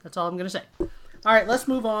 That's all I'm going to say. All right, let's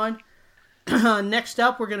move on. Next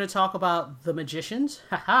up, we're going to talk about The Magicians.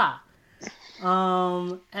 Haha.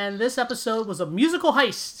 And this episode was a musical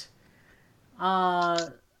heist.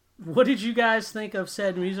 What did you guys think of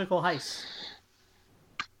said musical heist?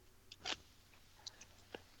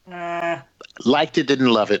 Liked it,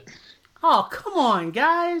 didn't love it. Oh, come on,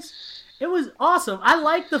 guys. It was awesome. I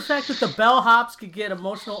like the fact that the bellhops could get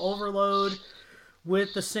emotional overload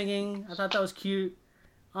with the singing. I thought that was cute.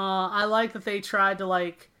 I like that they tried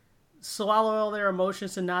to, swallow all their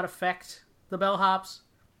emotions and not affect the bellhops.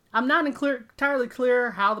 I'm not entirely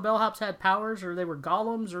clear how the bellhops had powers, or they were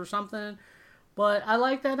golems or something. But I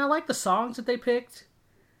like that, and I like the songs that they picked.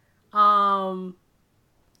 The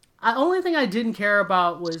only thing I didn't care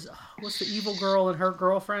about was, what's the evil girl and her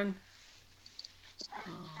girlfriend?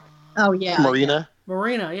 Oh, yeah.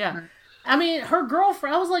 Marina, yeah. I mean, her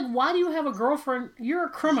girlfriend, I was like, why do you have a girlfriend? You're a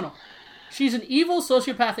criminal. She's an evil,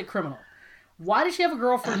 sociopathic criminal. Why does she have a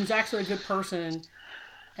girlfriend who's actually a good person?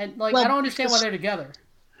 And, I don't understand why they're together.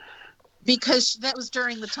 Because that was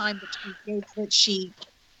during the time that she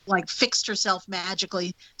fixed herself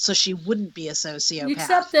magically so she wouldn't be a sociopath.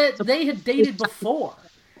 Except that they had dated before.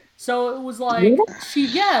 So it was like,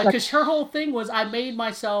 because her whole thing was, I made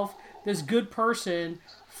myself this good person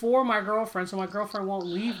for my girlfriend so my girlfriend won't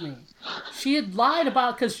leave me. She had lied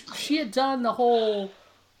about, because she had done the whole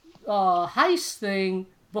heist thing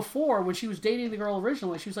before when she was dating the girl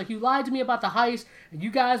originally. She was like, you lied to me about the heist, and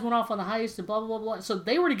you guys went off on the heist, and blah, blah, blah, blah. So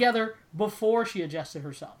they were together before she adjusted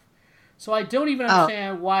herself. So I don't even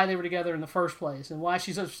understand why they were together in the first place and why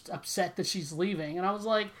she's upset that she's leaving. And I was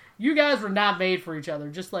like, you guys were not made for each other.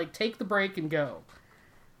 Just, take the break and go.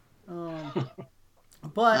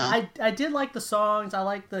 But I did like the songs. I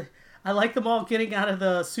like them all getting out of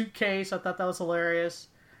the suitcase. I thought that was hilarious.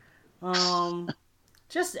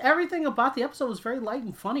 Just everything about the episode was very light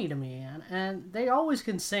and funny to me. And they always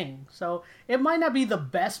can sing. So it might not be the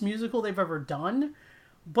best musical they've ever done,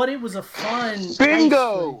 but it was a fun...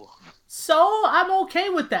 Bingo! So I'm okay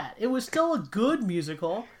with that. It was still a good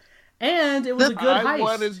musical, and it was a good heist. I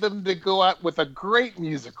wanted them to go out with a great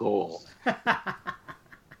musical.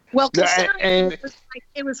 Well, considering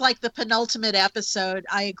it was like the penultimate episode,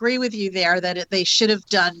 I agree with you there that they should have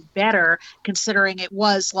done better, considering it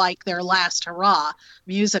was like their last hurrah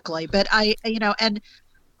musically. But I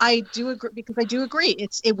do agree, because I do agree.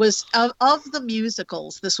 It was of the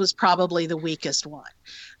musicals, this was probably the weakest one.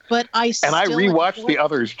 But I rewatched the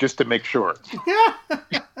others just to make sure. Even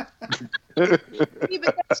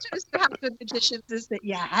that shows you how good Magicians is, that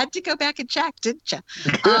you had to go back and check, didn't you?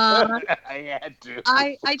 I had to.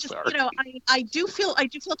 I just, I do feel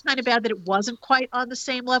kind of bad that it wasn't quite on the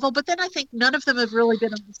same level. But then I think none of them have really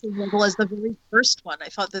been on the same level as the very first one. I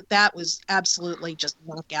thought that was absolutely just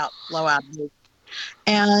knockout, blowout movie.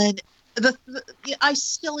 And I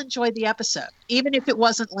still enjoyed the episode, even if it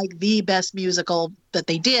wasn't like the best musical that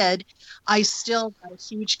they did. I still got a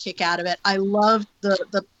huge kick out of it. I loved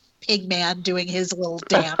the pig man doing his little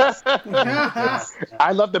dance.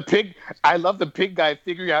 I love the pig guy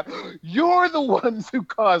figuring out you're the ones who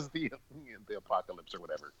caused the apocalypse or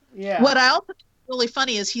whatever. Yeah. What I also think is really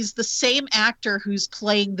funny is he's the same actor who's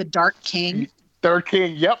playing the Dark King. Dark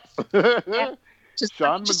King, yep. Yeah.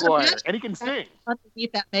 Sean McGuire, and he can sing.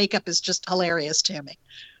 Underneath that makeup is just hilarious to me.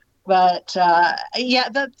 But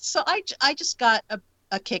so I just got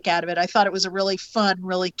a kick out of it. I thought it was a really fun,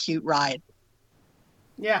 really cute ride.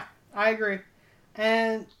 Yeah, I agree.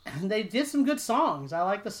 And they did some good songs. I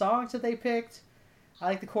like the songs that they picked. I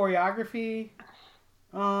like the choreography.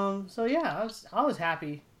 So yeah, I was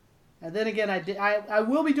happy. And then again, I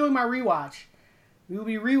will be doing my rewatch. We will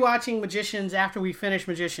be rewatching Magicians after we finish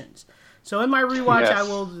Magicians. So in my rewatch, Yes. I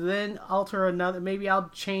will then alter another. Maybe I'll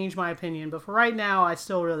change my opinion. But for right now, I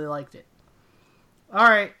still really liked it. All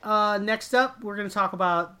right. Next up, we're going to talk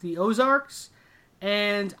about the Ozarks.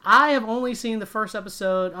 And I have only seen the first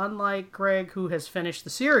episode, unlike Greg, who has finished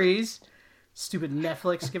the series. Stupid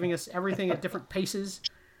Netflix giving us everything at different paces.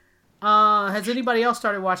 Has anybody else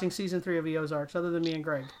started watching season 3 of the Ozarks other than me and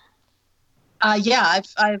Greg? Yeah,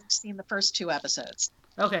 I've seen the first 2 episodes.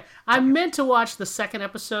 Okay. I meant to watch the second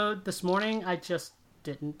episode this morning. I just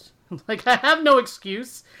didn't. Like, I have no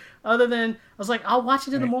excuse other than I was like, I'll watch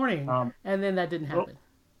it in the morning. And then that didn't happen.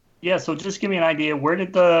 Yeah, so just give me an idea. Where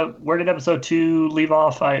did episode 2 leave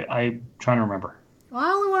off? I'm trying to remember. Well,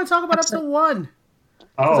 I only want to talk about episode 1.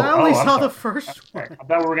 Oh, I only I'm saw sorry. the first one. Okay. I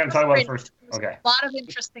thought we were going to talk about the first. Okay. A lot of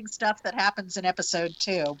interesting stuff that happens in episode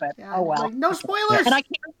 2, but Yeah, oh well. like, no spoilers. And I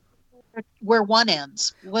can't remember where 1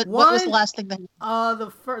 ends. What was the last thing that?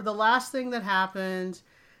 The last thing that happened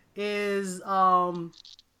is that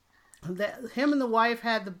him and the wife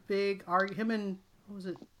had the big argument. Him and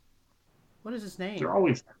what is his name? They're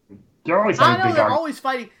always I having know big they're arguments. always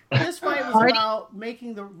fighting. This fight was Marty? about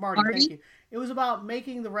making the Marty. Marty? Thank you. It was about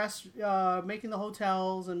making making the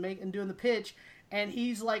hotels and doing the pitch. And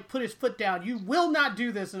he's like, put his foot down. You will not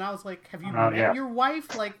do this. And I was like, have you met your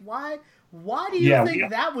wife? Like, why? Why do you think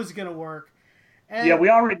that was gonna work? And Yeah, we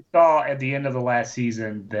already saw at the end of the last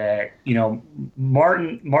season that,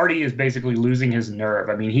 Marty is basically losing his nerve.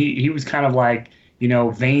 I mean, he was kind of like,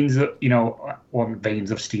 veins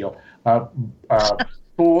of steel.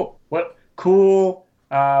 Cool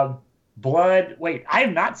blood. Wait, I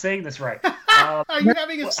am not saying this right. Are you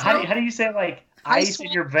having a stroke? How do you say it, like ice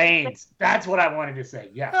in your veins? That's what I wanted to say.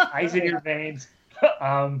 Yeah, ice in your veins.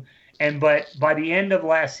 But by the end of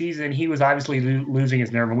last season, he was obviously losing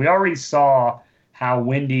his nerve, and we already saw how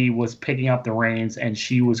Wendy was picking up the reins, and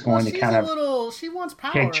she was going to kind of she wants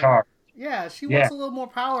power. take charge. Yeah, she wants a little more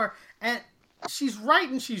power, and she's right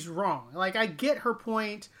and she's wrong. Like, I get her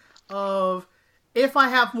point of if I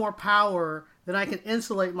have more power, then I can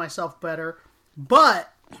insulate myself better.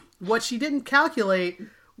 But what she didn't calculate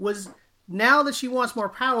was now that she wants more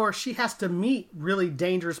power, she has to meet really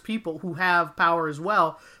dangerous people who have power as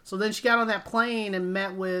well. So then she got on that plane and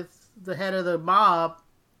met with the head of the mob,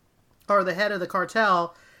 or the head of the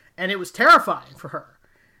cartel, and it was terrifying for her,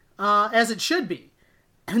 as it should be.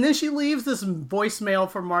 And then she leaves this voicemail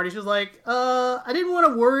from Marty. She's like, I didn't want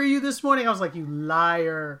to worry you this morning. I was like, you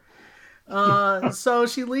liar. So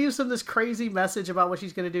she leaves him this crazy message about what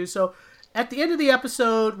she's going to do. So at the end of the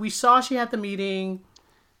episode, we saw she had the meeting.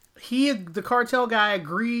 The cartel guy,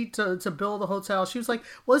 agreed to build a hotel. She was like,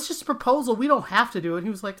 well, it's just a proposal. We don't have to do it. He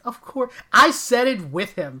was like, of course. I said it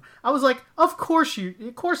with him. I was like, of course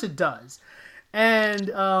it does. And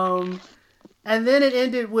then it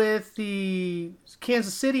ended with the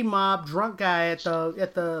Kansas City mob drunk guy at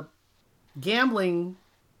the gambling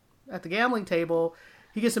table.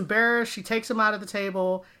 He gets embarrassed. She takes him out of the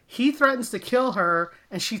table. He threatens to kill her,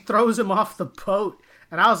 and she throws him off the boat.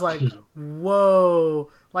 And I was like,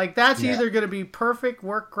 whoa. Like, that's either going to be perfect,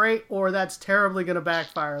 work great, or that's terribly going to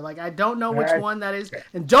backfire. Like, I don't know which one that is.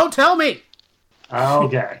 And don't tell me!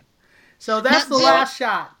 Okay. So that's the last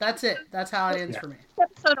shot. That's it. That's how it ends for me. This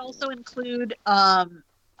episode also include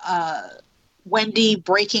Wendy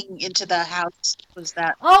breaking into the house. Was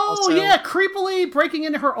that? Oh, also... yeah, creepily breaking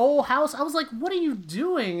into her old house. I was like, what are you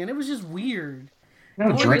doing? And it was just weird.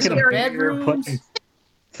 Drinking a beer, bedrooms. putting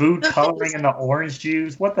food coloring in the orange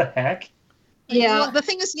juice. What the heck? Yeah, the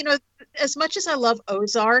thing is, as much as I love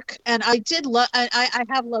Ozark, and I did love, I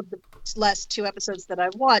have loved the last 2 episodes that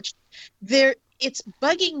I've watched. It's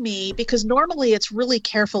bugging me because normally it's really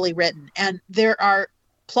carefully written, and there are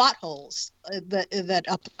plot holes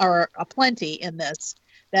that are aplenty in this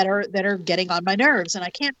that are getting on my nerves, and I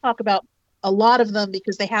can't talk about a lot of them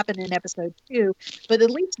because they happen in episode 2, but at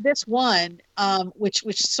least this one, which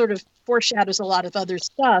sort of foreshadows a lot of other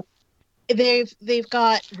stuff. They've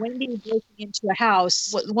got Wendy breaking into a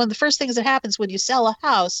house. One of the first things that happens when you sell a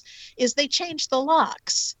house is they change the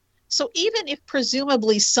locks. So even if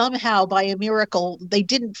presumably somehow by a miracle they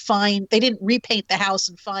didn't repaint the house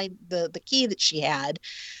and find the key that she had,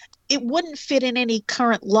 it wouldn't fit in any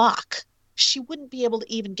current lock. She wouldn't be able to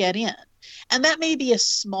even get in. And that may be a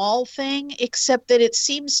small thing, except that it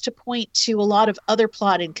seems to point to a lot of other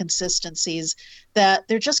plot inconsistencies that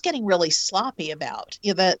they're just getting really sloppy about,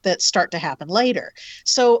 that start to happen later.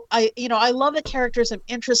 So I love the characters. I'm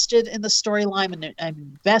interested in the storyline and I'm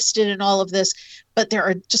invested in all of this, but there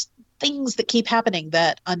are just things that keep happening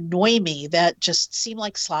that annoy me that just seem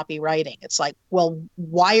like sloppy writing. It's like, well,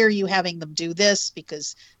 why are you having them do this?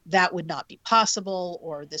 Because that would not be possible,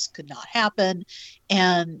 or this could not happen.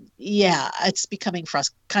 And yeah, it's becoming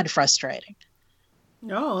kind of frustrating.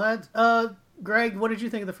 No, that's Greg, what did you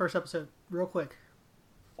think of the first episode? Real quick.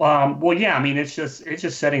 Well, yeah, I mean, it's just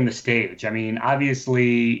setting the stage. I mean,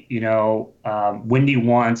 obviously, Wendy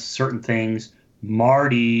wants certain things.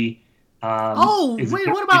 Marty.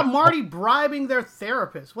 What about Marty bribing their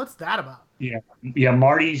therapist? What's that about? Yeah.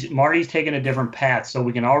 Marty's taking a different path, so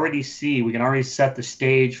we can already set the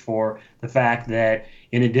stage for the fact that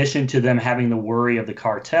in addition to them having the worry of the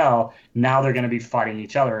cartel, now they're going to be fighting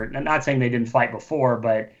each other. I'm not saying they didn't fight before,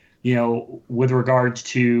 but with regards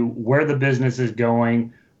to where the business is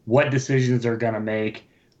going, what decisions they're going to make,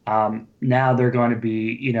 now they're going to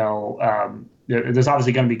be, there's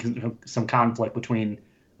obviously going to be some conflict between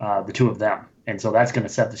the two of them, and so that's going to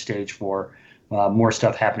set the stage for more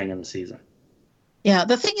stuff happening in the season. Yeah,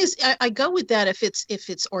 the thing is, I go with that if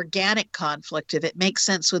it's organic conflict, if it makes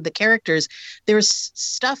sense with the characters. There's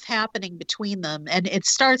stuff happening between them, and it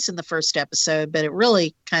starts in the first episode, but it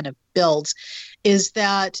really kind of builds. Is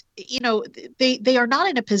that they are not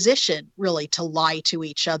in a position really to lie to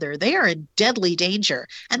each other. They are in deadly danger,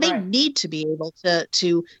 and they need to be able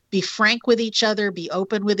to be frank with each other, be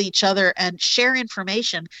open with each other, and share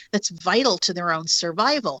information that's vital to their own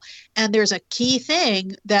survival. And there's a key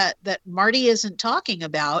thing that Marty isn't talking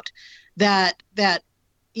about that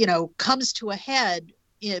comes to a head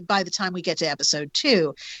by the time we get to episode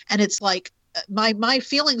 2, and it's like, my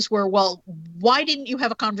feelings were, well, why didn't you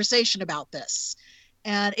have a conversation about this?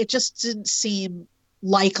 And it just didn't seem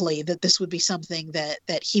likely that this would be something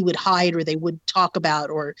that he would hide, or they would talk about,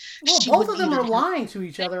 or both of them are lying to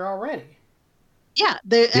each other already. Yeah,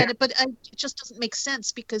 but it just doesn't make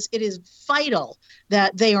sense, because it is vital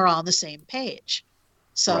that they are on the same page.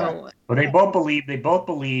 So, but they both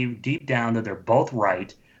believe deep down that they're both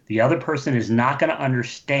right. The other person is not going to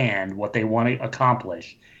understand what they want to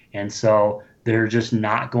accomplish. And so they're just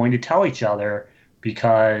not going to tell each other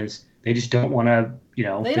because they just don't want to, they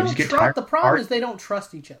don't trust. The problem is they don't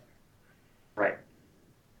trust each other. Right.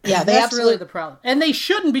 Yeah, that's really the problem. And they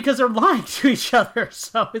shouldn't, because they're lying to each other.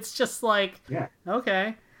 So it's just like,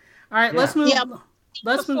 okay. All right, let's move. Yeah,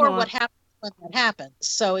 let's move on. What happens when that happens.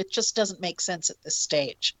 So it just doesn't make sense at this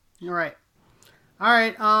stage. All right.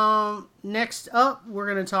 Next up,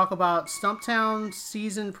 we're going to talk about Stumptown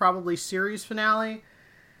season, probably series finale.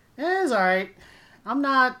 It's all right.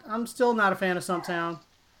 I'm still not a fan of Stumptown.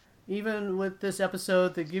 Even with this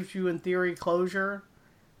episode that gives you, in theory, closure,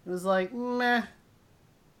 it was like, meh.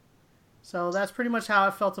 So that's pretty much how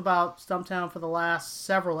I felt about Stumptown for the last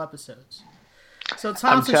several episodes. So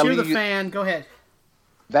Tom, since you're the fan, go ahead.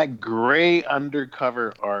 That gray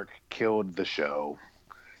undercover arc killed the show.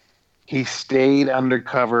 He stayed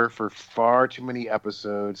undercover for far too many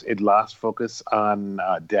episodes. It lost focus on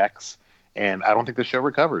Dex. And I don't think the show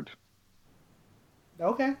recovered.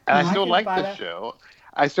 Okay. And I still like the show.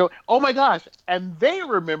 Oh my gosh. And they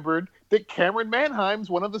remembered that Cameron Manheim's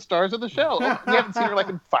one of the stars of the show. We haven't seen her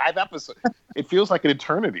in 5 episodes. It feels like an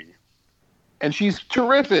eternity. And she's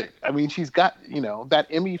terrific. I mean, she's got, that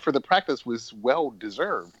Emmy for The Practice was well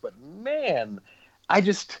deserved. But man,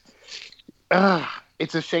 it's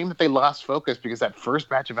a shame that they lost focus, because that first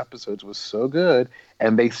batch of episodes was so good.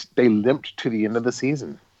 And they limped to the end of the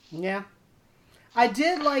season. Yeah. I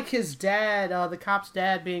did like his dad, the cop's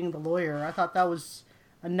dad, being the lawyer. I thought that was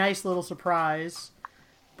a nice little surprise.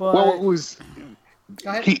 But well, it was.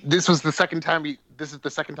 This is the second time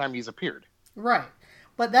he's appeared. Right,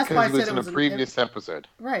 but that's why I said it was in a previous episode.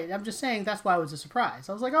 Right, I'm just saying that's why it was a surprise.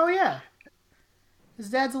 I was like, oh yeah, his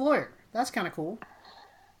dad's a lawyer. That's kind of cool.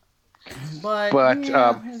 But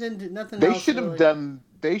nothing. They should have done.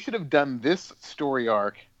 They should have done this story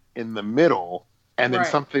arc in the middle. And then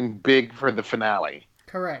something big for the finale.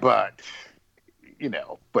 Correct. But,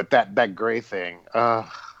 that gray thing, kind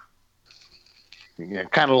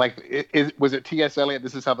of like, was it T.S. Eliot,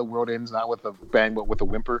 This Is How the World Ends, not with a bang, but with a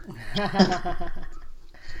whimper?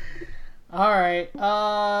 All right.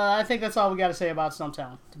 I think that's all we got to say about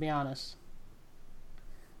Stumptown, to be honest.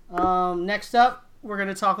 Next up, we're going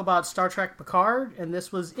to talk about Star Trek Picard, and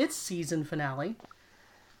this was its season finale.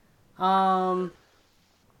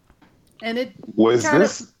 And it was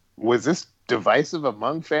this divisive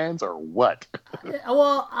among fans, or what?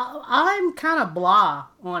 Well, I'm kind of blah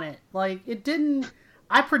on it. It didn't.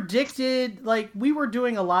 I predicted, we were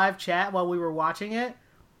doing a live chat while we were watching it.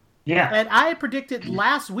 Yeah. And I predicted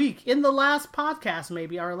last week, in the last podcast,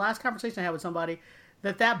 maybe, our last conversation I had with somebody,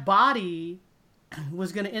 that body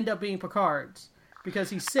was going to end up being Picard's. because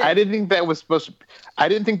he's sick. I didn't think that was supposed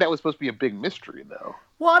to be a big mystery, though.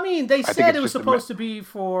 Well, I mean, they said it was just supposed to be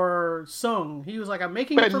for Sung. He was like, "I'm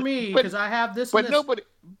making it for me because I have this." But and this.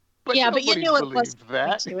 but yeah, nobody but you knew it was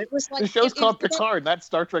that. It was like The show's called Picard, not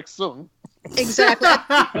Star Trek Sung. Exactly.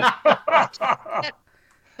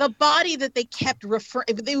 The body that they kept referring,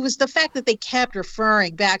 it was the fact that they kept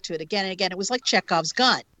referring back to it again and again. It was like Chekhov's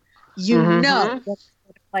gun. You know that's going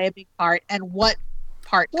to play a big part, and what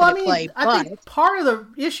part could it play? I think part of the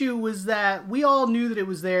issue was that we all knew that it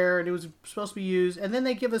was there and it was supposed to be used, and then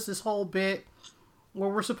they give us this whole bit where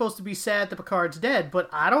we're supposed to be sad that Picard's dead, but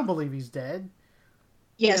I don't believe he's dead.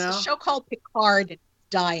 Yes, the show called Picard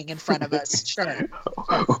dying in front of us. Sure.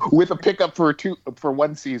 With a pickup for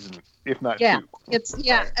one season, if not two.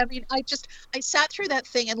 I mean, I sat through that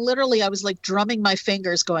thing and literally I was like drumming my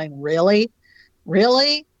fingers, going, "Really?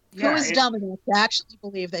 Really? Yeah, Who is dumb enough to actually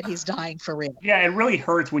believe that he's dying for real?" Yeah, it really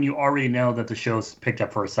hurts when you already know that the show's picked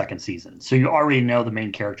up for a second season, so you already know the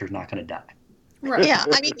main character's not going to die. Right. Yeah,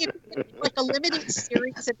 I mean, if it's like a limited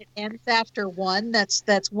series and it ends after one, that's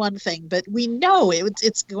one thing. But we know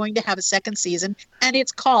it's going to have a second season, and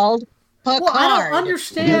it's called Picard. Well, I don't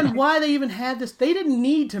understand why they even had this. They didn't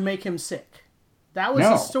need to make him sick. That was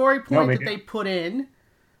the story point that they put in.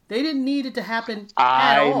 They didn't need it to happen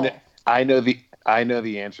at all. I know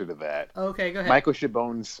the answer to that. Okay, go ahead. Michael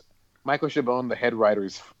Chabon, the head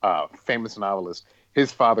writer's famous novelist,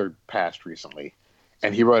 his father passed recently.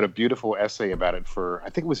 And he wrote a beautiful essay about it for, I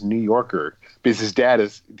think it was New Yorker, because his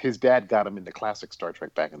dad got him into classic Star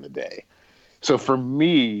Trek back in the day. So for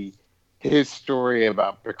me, his story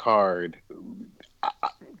about Picard,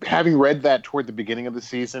 having read that toward the beginning of the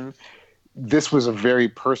season, this was a very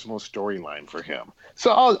personal storyline for him. So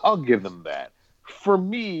I'll give them that. For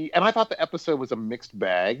me, and I thought the episode was a mixed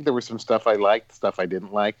bag. There was some stuff I liked, stuff I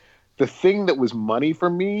didn't like. The thing that was money for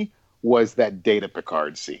me was that Data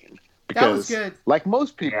Picard scene. Because, that was good. Like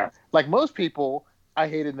most people, I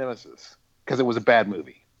hated Nemesis because it was a bad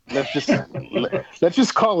movie. Let's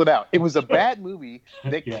just call it out. It was a bad movie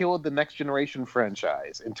that killed the Next Generation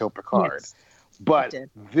franchise until Picard. Yes, but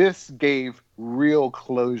this gave real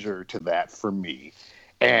closure to that for me.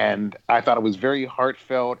 And I thought it was very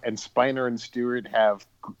heartfelt. And Spiner and Stewart have,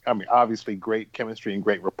 obviously great chemistry and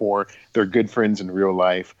great rapport. They're good friends in real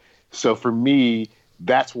life. So for me,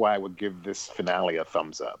 that's why I would give this finale a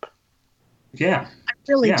thumbs up. Yeah. I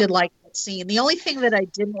really did like that scene. The only thing that I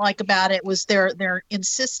didn't like about it was their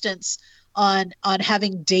insistence on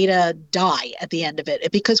having Data die at the end of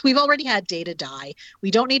it, because we've already had Data die.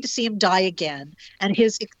 We don't need to see him die again. And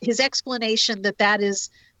his explanation that is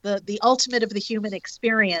the ultimate of the human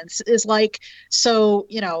experience is like, so,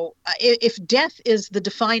 if death is the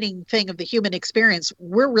defining thing of the human experience,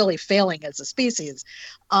 we're really failing as a species.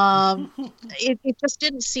 It just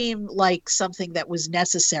didn't seem like something that was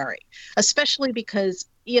necessary, especially because,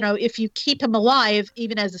 if you keep him alive,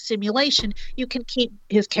 even as a simulation, you can keep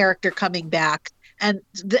his character coming back. And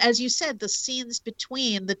as you said, the scenes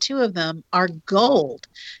between the two of them are gold.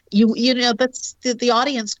 That's the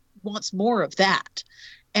audience wants more of that.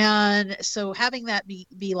 And so having that be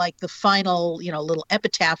like the final, little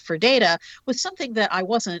epitaph for Data was something that I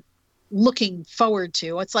wasn't looking forward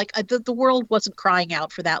to. It's like the world wasn't crying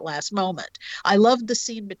out for that last moment. I loved the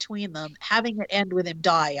scene between them. Having it end with him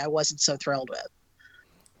die, I wasn't so thrilled with.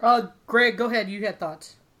 Greg, go ahead. You had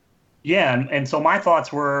thoughts. Yeah, and so my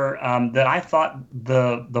thoughts were that I thought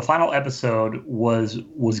the final episode was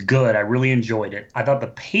good. I really enjoyed it. I thought the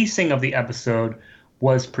pacing of the episode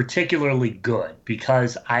was particularly good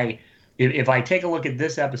because if I take a look at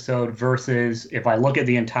this episode versus if I look at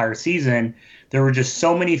the entire season, there were just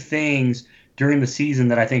so many things during the season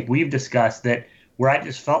that I think we've discussed that where I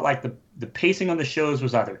just felt like the pacing on the shows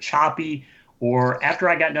was either choppy, or after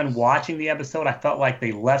I got done watching the episode, I felt like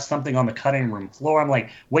they left something on the cutting room floor. I'm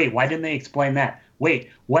like, wait, why didn't they explain that?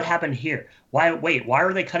 Wait, what happened here? Why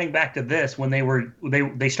are they cutting back to this when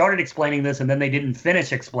they started explaining this and then they didn't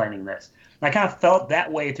finish explaining this? And I kind of felt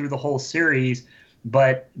that way through the whole series,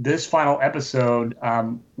 but this final episode,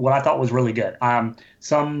 what I thought was really good.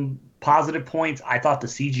 Some positive points. I thought the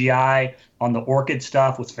CGI on the Orchid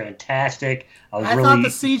stuff was fantastic. I thought the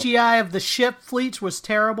CGI of the ship fleets was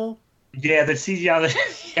terrible. Yeah, the CGI.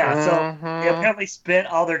 So they apparently spent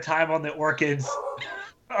all their time on the Orchids.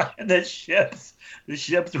 The ships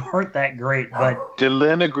weren't that great, but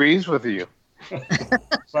Dylan agrees with you.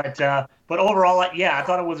 But overall, I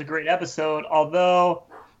thought it was a great episode. Although,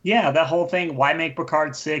 that whole thing, why make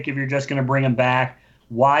Picard sick if you're just going to bring him back?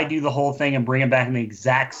 Why do the whole thing and bring him back in the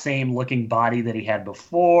exact same looking body that he had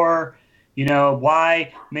before?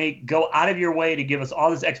 Why go out of your way to give us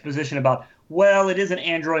all this exposition about well, it is an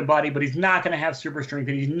android body, but he's not going to have super strength,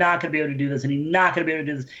 and he's not going to be able to do this, and he's not going to be able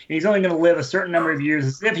to do this, and he's only going to live a certain number of years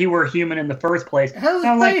as if he were human in the first place. And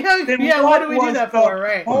I'm like, yeah, what do we do that for,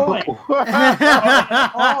 right?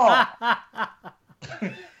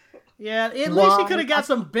 Yeah, at least he could have got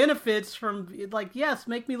some benefits from, like, yes,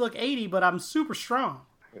 make me look 80, but I'm super strong.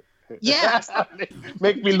 Yes.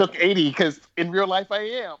 Make me look 80, because in real life I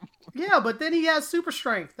am. Yeah, but then he has super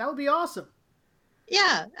strength. That would be awesome.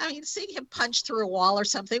 Yeah, I mean, seeing him punch through a wall or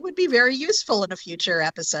something would be very useful in a future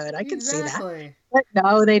episode. I can see that. But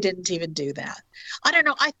no, they didn't even do that. I don't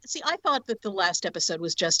know. I thought that the last episode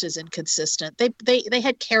was just as inconsistent. They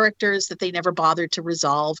had characters that they never bothered to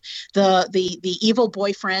resolve. The evil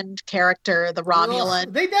boyfriend character, the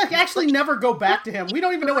Romulan. They actually never go back to him. We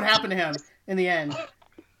don't even know what happened to him in the end.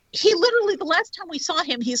 He literally, the last time we saw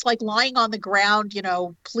him, he's like lying on the ground,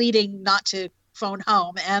 pleading not to phone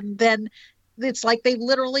home, and then it's like they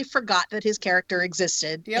literally forgot that his character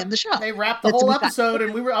existed in the show. They wrapped the whole episode,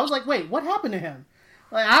 and I was like, wait, what happened to him?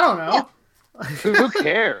 Like, I don't know. Yeah. Who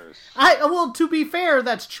cares? Well, to be fair,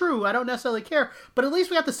 that's true. I don't necessarily care, but at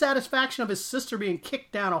least we got the satisfaction of his sister being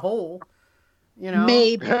kicked down a hole.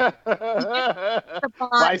 Maybe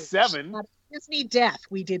by 7. Disney death.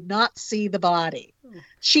 We did not see the body.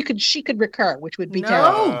 She could recur, which would be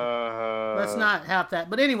terrible. No. Let's not have that.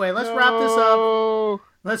 But anyway, let's wrap this up.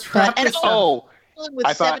 Let's wrap this up. Oh,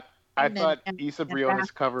 I thought Issa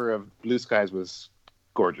Briones' cover of Blue Skies was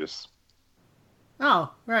gorgeous.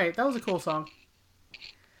 Oh, right. That was a cool song.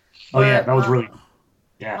 Oh, yeah. That was really...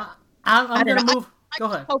 Yeah. I'm going to move... Go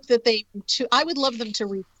ahead. I hope that I would love them to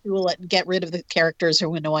retool it and get rid of the characters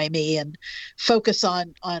who annoy me and focus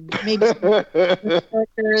on maybe some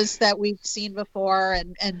characters that we've seen before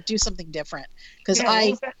and do something different. Because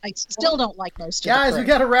I still don't like most of the guys, we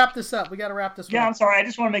got to wrap this up. Yeah, I'm sorry. I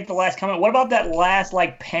just want to make the last comment. What about that last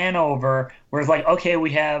pan over where it's like, okay,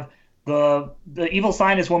 we have the evil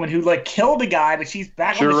scientist woman who killed a guy, but she's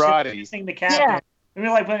back on the ship chasing the captain. Yeah. And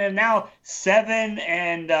we're but now Seven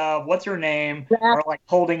and what's her name are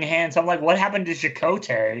holding hands. I'm like, what happened to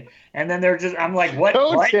Chakotay? And then they're just, I'm like, what?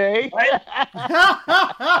 What?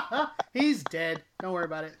 He's dead. Don't worry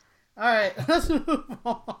about it. All right, let's move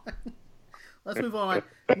on.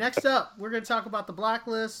 Next up, we're going to talk about the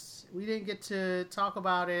Blacklist. We didn't get to talk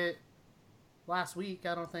about it last week,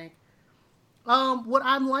 I don't think. What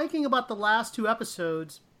I'm liking about the last 2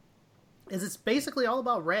 episodes is it's basically all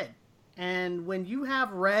about Red. And when you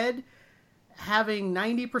have Red having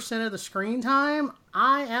 90% of the screen time,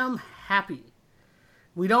 I am happy.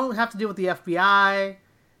 We don't have to deal with the FBI.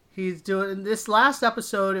 He's doing... In this last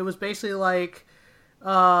episode, it was basically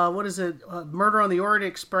what is it? Murder on the Orient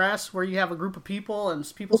Express, where you have a group of people and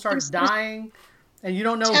people start dying, and you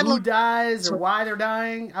don't know who dies or why they're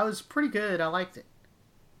dying. I was pretty good. I liked it.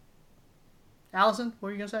 Allison, what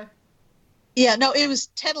were you going to say? Yeah, no, it was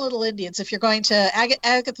 10 Little Indians. If you're going to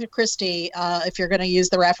Agatha Christie, if you're going to use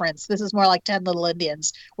the reference, this is more like 10 Little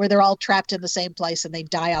Indians, where they're all trapped in the same place and they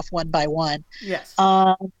die off one by one. Yes.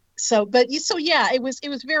 So yeah, it was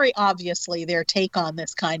very obviously their take on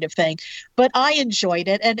this kind of thing, but I enjoyed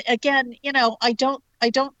it. And again, I don't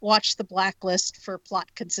watch the Blacklist for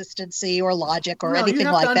plot consistency or logic or anything like that.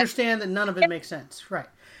 You have to understand that none of it makes sense, right?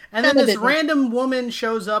 And then this random woman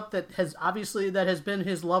shows up that has been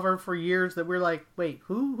his lover for years, that we're like, wait,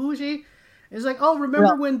 who is she? And it's like, oh,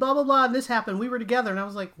 remember when blah, blah, blah, and this happened, we were together. And I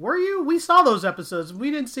was like, were you? We saw those episodes.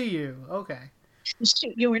 We didn't see you. Okay.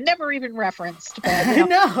 You were never even referenced. But, I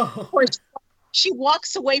know. Of course, she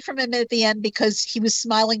walks away from him at the end because he was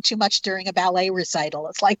smiling too much during a ballet recital.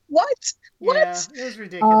 It's like, what? Yeah, it was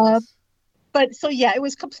ridiculous. But so, yeah, it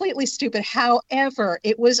was completely stupid. However,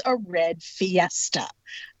 it was a Red fiesta.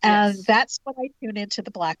 And that's what I tune into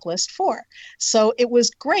the Blacklist for. So it was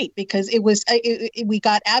great because we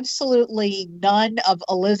got absolutely none of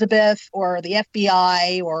Elizabeth or the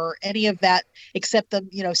FBI or any of that except them,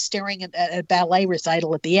 staring at a ballet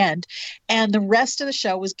recital at the end. And the rest of the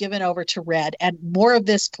show was given over to Red. And more of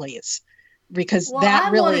this, please, because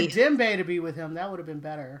I wanted Dembe to be with him. That would have been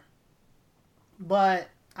better. But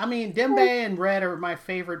I mean, Dembe and Red are my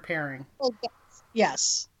favorite pairing. Well,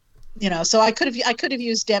 yes. So I could have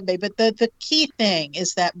used Dembe, but the key thing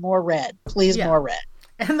is that more Red. Please, more Red.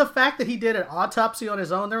 And the fact that he did an autopsy on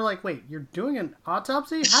his own, they're like, wait, you're doing an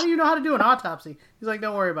autopsy? How do you know how to do an autopsy? He's like,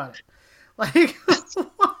 don't worry about it. Like,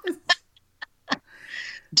 what?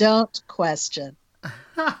 Don't question.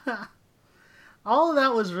 All of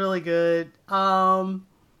that was really good. I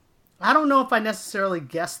don't know if I necessarily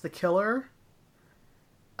guessed the killer.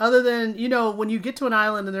 Other than, when you get to an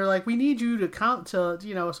island and they're like, we need you to so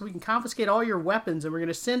we can confiscate all your weapons and we're going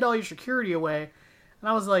to send all your security away. And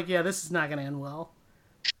I was like, yeah, this is not going to end well.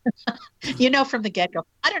 From the get-go.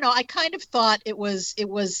 I don't know. I kind of thought it was the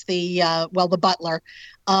the butler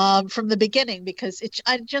from the beginning, because it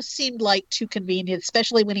just seemed like too convenient,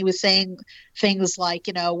 especially when he was saying things like,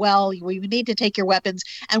 we need to take your weapons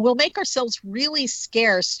and we'll make ourselves really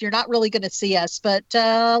scarce. You're not really going to see us, but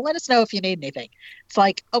let us know if you need anything. It's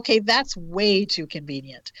like, okay, that's way too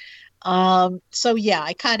convenient. So yeah,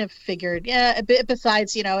 I kind of figured,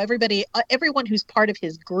 besides, everyone who's part of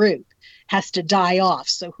his group has to die off.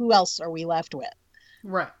 So who else are we left with?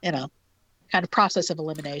 Right. Kind of process of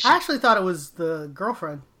elimination. I actually thought it was the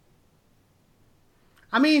girlfriend.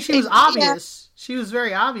 I mean, she was obvious. Yeah. She was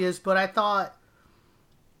very obvious, but I thought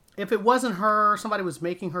if it wasn't her, somebody was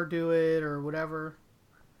making her do it or whatever.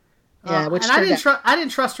 Yeah, and I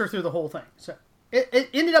didn't trust her through the whole thing. So it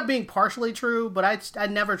ended up being partially true, but I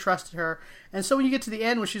never trusted her. And so when you get to the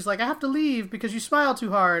end, when she's like, "I have to leave because you smile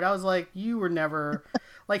too hard," I was like, "You were never."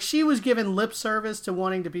 Like, she was given lip service to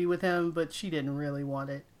wanting to be with him, but she didn't really want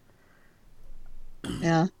it.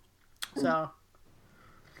 Yeah. So,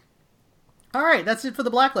 all right, that's it for the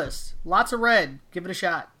Blacklist. Lots of red. Give it a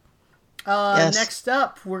shot. Yes. Next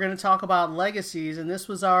up, we're going to talk about Legacies, and this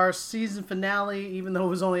was our season finale, even though it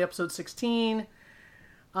was only episode 16.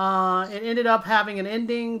 It ended up having an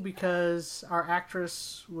ending because our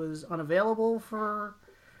actress was unavailable for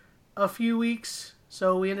a few weeks.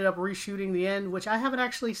 So we ended up reshooting the end, which I haven't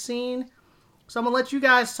actually seen. So I'm going to let you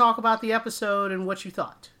guys talk about the episode and what you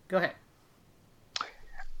thought. Go ahead.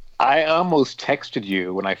 I almost texted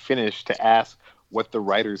you when I finished to ask what the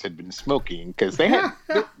writers had been smoking, because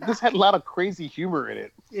this had a lot of crazy humor in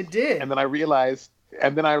it. It did. And then I realized I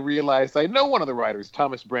know one of the writers,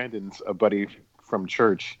 Thomas Brandon's a buddy from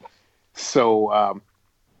church. So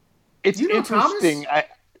it's interesting.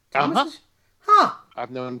 Thomas?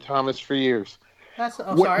 I've known Thomas for years.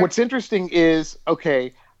 Sorry. What's interesting is,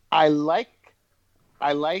 okay, I like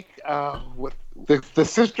what the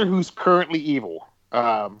sister who's currently evil.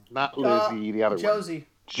 Not Lizzie, the other Josie.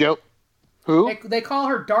 one. Who? They call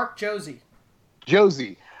her Dark Josie.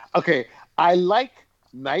 Josie. Okay, I like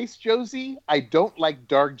nice Josie. I don't like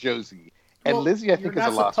Dark Josie. And Lizzie, I think, is a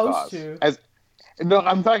lost cause.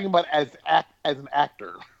 I'm talking about as an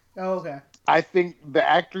actor. Oh, okay. I think the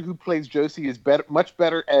actor who plays Josie is much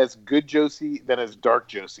better as good Josie than as Dark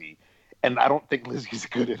Josie. And I don't think Lizzie's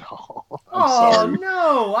good at all. I'm sorry.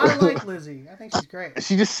 No, I like Lizzie. I think she's great.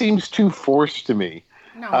 She just seems too forced to me.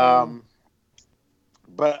 No.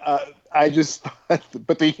 But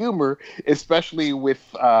the humor, especially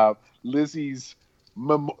with Lizzie's,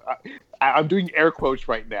 I'm doing air quotes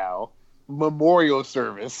right now, memorial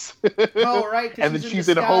service. Oh, right. And then she's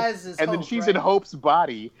in Hope's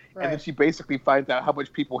body, right. And then she basically finds out how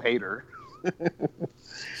much people hate her.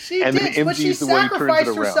 She did, but she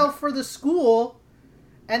sacrificed herself for the school,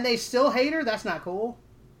 and they still hate her? That's not cool.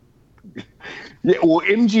 Yeah, well,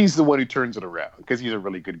 MG's the one who turns it around, because he's a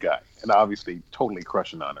really good guy, and obviously totally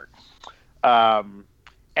crushing on her.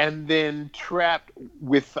 And then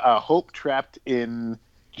Hope trapped in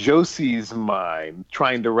Josie's mind,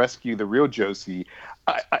 trying to rescue the real Josie.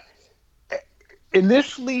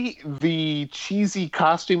 Initially, the cheesy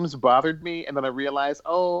costumes bothered me, and then I realized,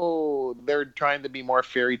 they're trying to be more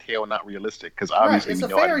fairy tale, not realistic, because obviously it's a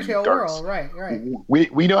fairy tale world, right?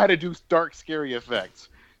 We know how to do dark, scary effects.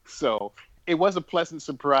 So it was a pleasant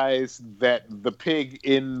surprise that the pig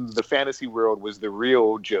in the fantasy world was the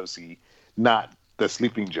real Josie, not the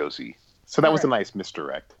sleeping Josie. So that was a nice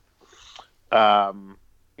misdirect.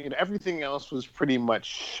 Everything else was pretty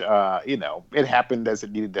much, it happened as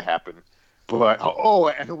it needed to happen. But,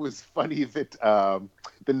 and it was funny that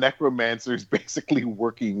the necromancer is basically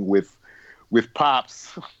working with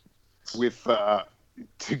Pops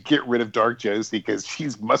to get rid of Dark Josie, because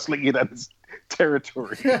she's muscling it on his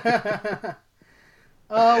territory.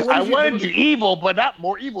 I wanted you evil, but not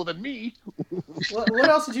more evil than me. What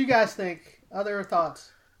else did you guys think? Other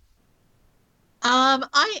thoughts?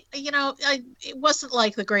 It wasn't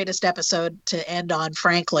like the greatest episode to end on,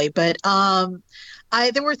 frankly, but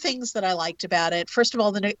there were things that I liked about it. First of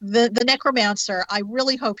all, the necromancer, I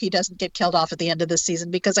really hope he doesn't get killed off at the end of the season,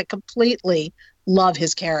 because I completely love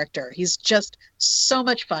his character. He's just so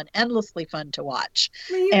much fun, endlessly fun to watch.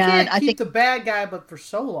 I mean, you can't keep the bad guy, but for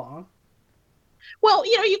so long. Well,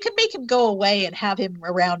 you can make him go away and have him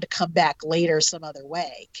around to come back later some other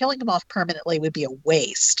way. Killing him off permanently would be a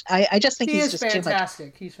waste. I just think he's just fantastic.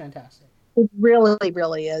 too much. He's fantastic. It really,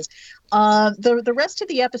 really is. The rest of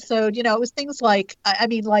the episode, it was things like, I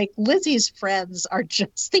mean, like Lizzie's friends are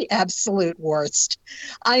just the absolute worst.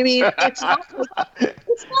 I mean, it's not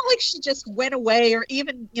like she just went away or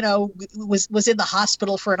even, was in the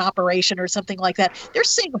hospital for an operation or something like that. They're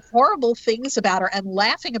saying horrible things about her and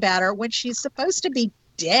laughing about her when she's supposed to be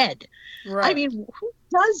dead. Right. I mean, who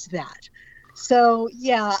does that? So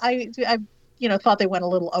yeah, I thought they went a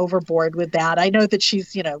little overboard with that. I know that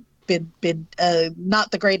she's been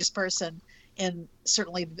not the greatest person in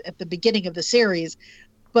certainly at the beginning of the series,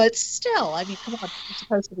 but still, I mean, come on, it's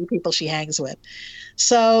supposed to be people she hangs with.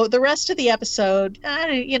 So the rest of the episode,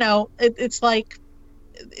 it's like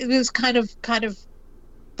it was kind of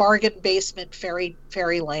bargain basement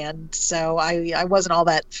fairyland. So I wasn't all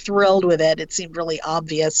that thrilled with it. It seemed really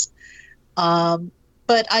obvious.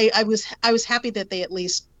 But I was happy that they at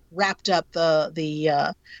least wrapped up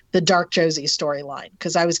the Dark Josie storyline,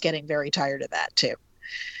 because I was getting very tired of that too.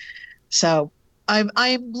 So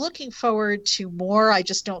I'm looking forward to more. I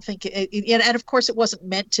just don't think and of course it wasn't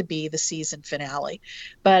meant to be the season finale,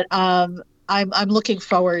 but I'm looking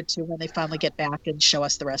forward to when they finally get back and show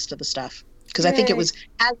us the rest of the stuff, because I think it was,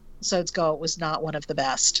 as episodes go, it was not one of the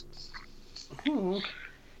best.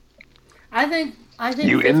 I think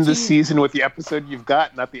you 15... end the season with the episode you've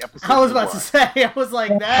got, not the episode. I was about to say, I was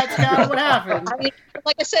like, that's kind of what happened. I mean,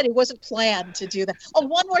 like I said, it wasn't planned to do that. Oh,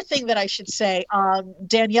 one more thing that I should say: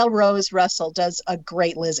 Danielle Rose Russell does a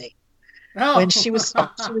great Lizzie. Oh. When she was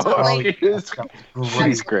great.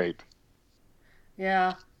 She's great.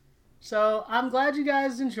 Yeah. So I'm glad you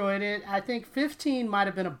guys enjoyed it. I think 15 might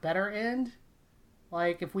have been a better end.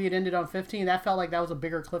 Like if we had ended on 15, that felt like that was a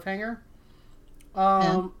bigger cliffhanger.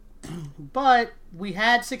 But we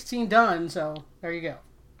had 16 done, so there you go.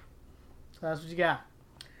 So that's what you got.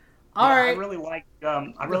 All right. I really liked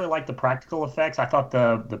the practical effects. I thought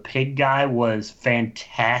the pig guy was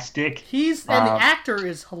fantastic. And the actor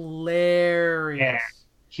is hilarious. Yeah,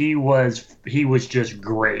 he was just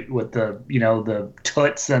great with the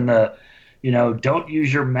toots and the don't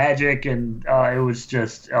use your magic, and he was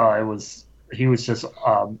just off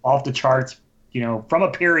the charts, from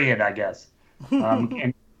a period, I guess.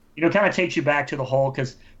 And kind of takes you back to the whole,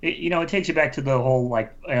 because it takes you back to the whole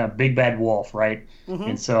like Big Bad Wolf, right? Mm-hmm.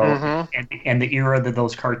 And so and the era that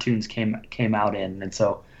those cartoons came out in, and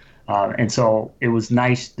so it was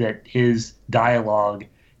nice that his dialogue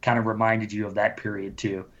kind of reminded you of that period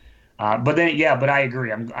too. But I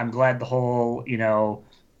agree. I'm glad the whole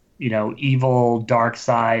evil dark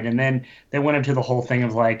side, and then they went into the whole thing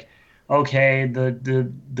of like, okay,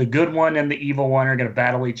 the good one and the evil one are going to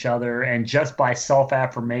battle each other, and just by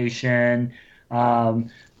self-affirmation,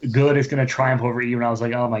 good is going to triumph over evil. And I was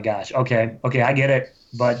like, oh my gosh, okay, I get it,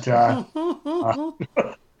 but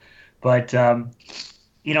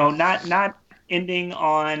not ending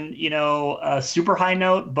on a super high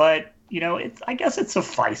note, but I guess it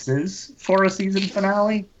suffices for a season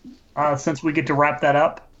finale, since we get to wrap that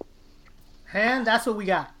up. And that's what we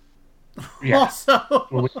got. Yeah. Also.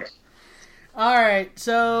 All right,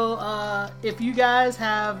 so if you guys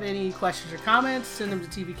have any questions or comments, send them to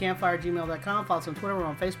tvcampfire@gmail.com. Follow us on Twitter. We're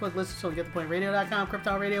on Facebook. Listen to us on getthepointradio.com,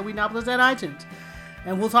 Krypton Radio, Whedonopolis, and iTunes.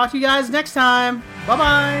 And we'll talk to you guys next time.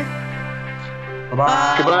 Bye-bye.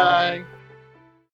 Bye-bye. Goodbye.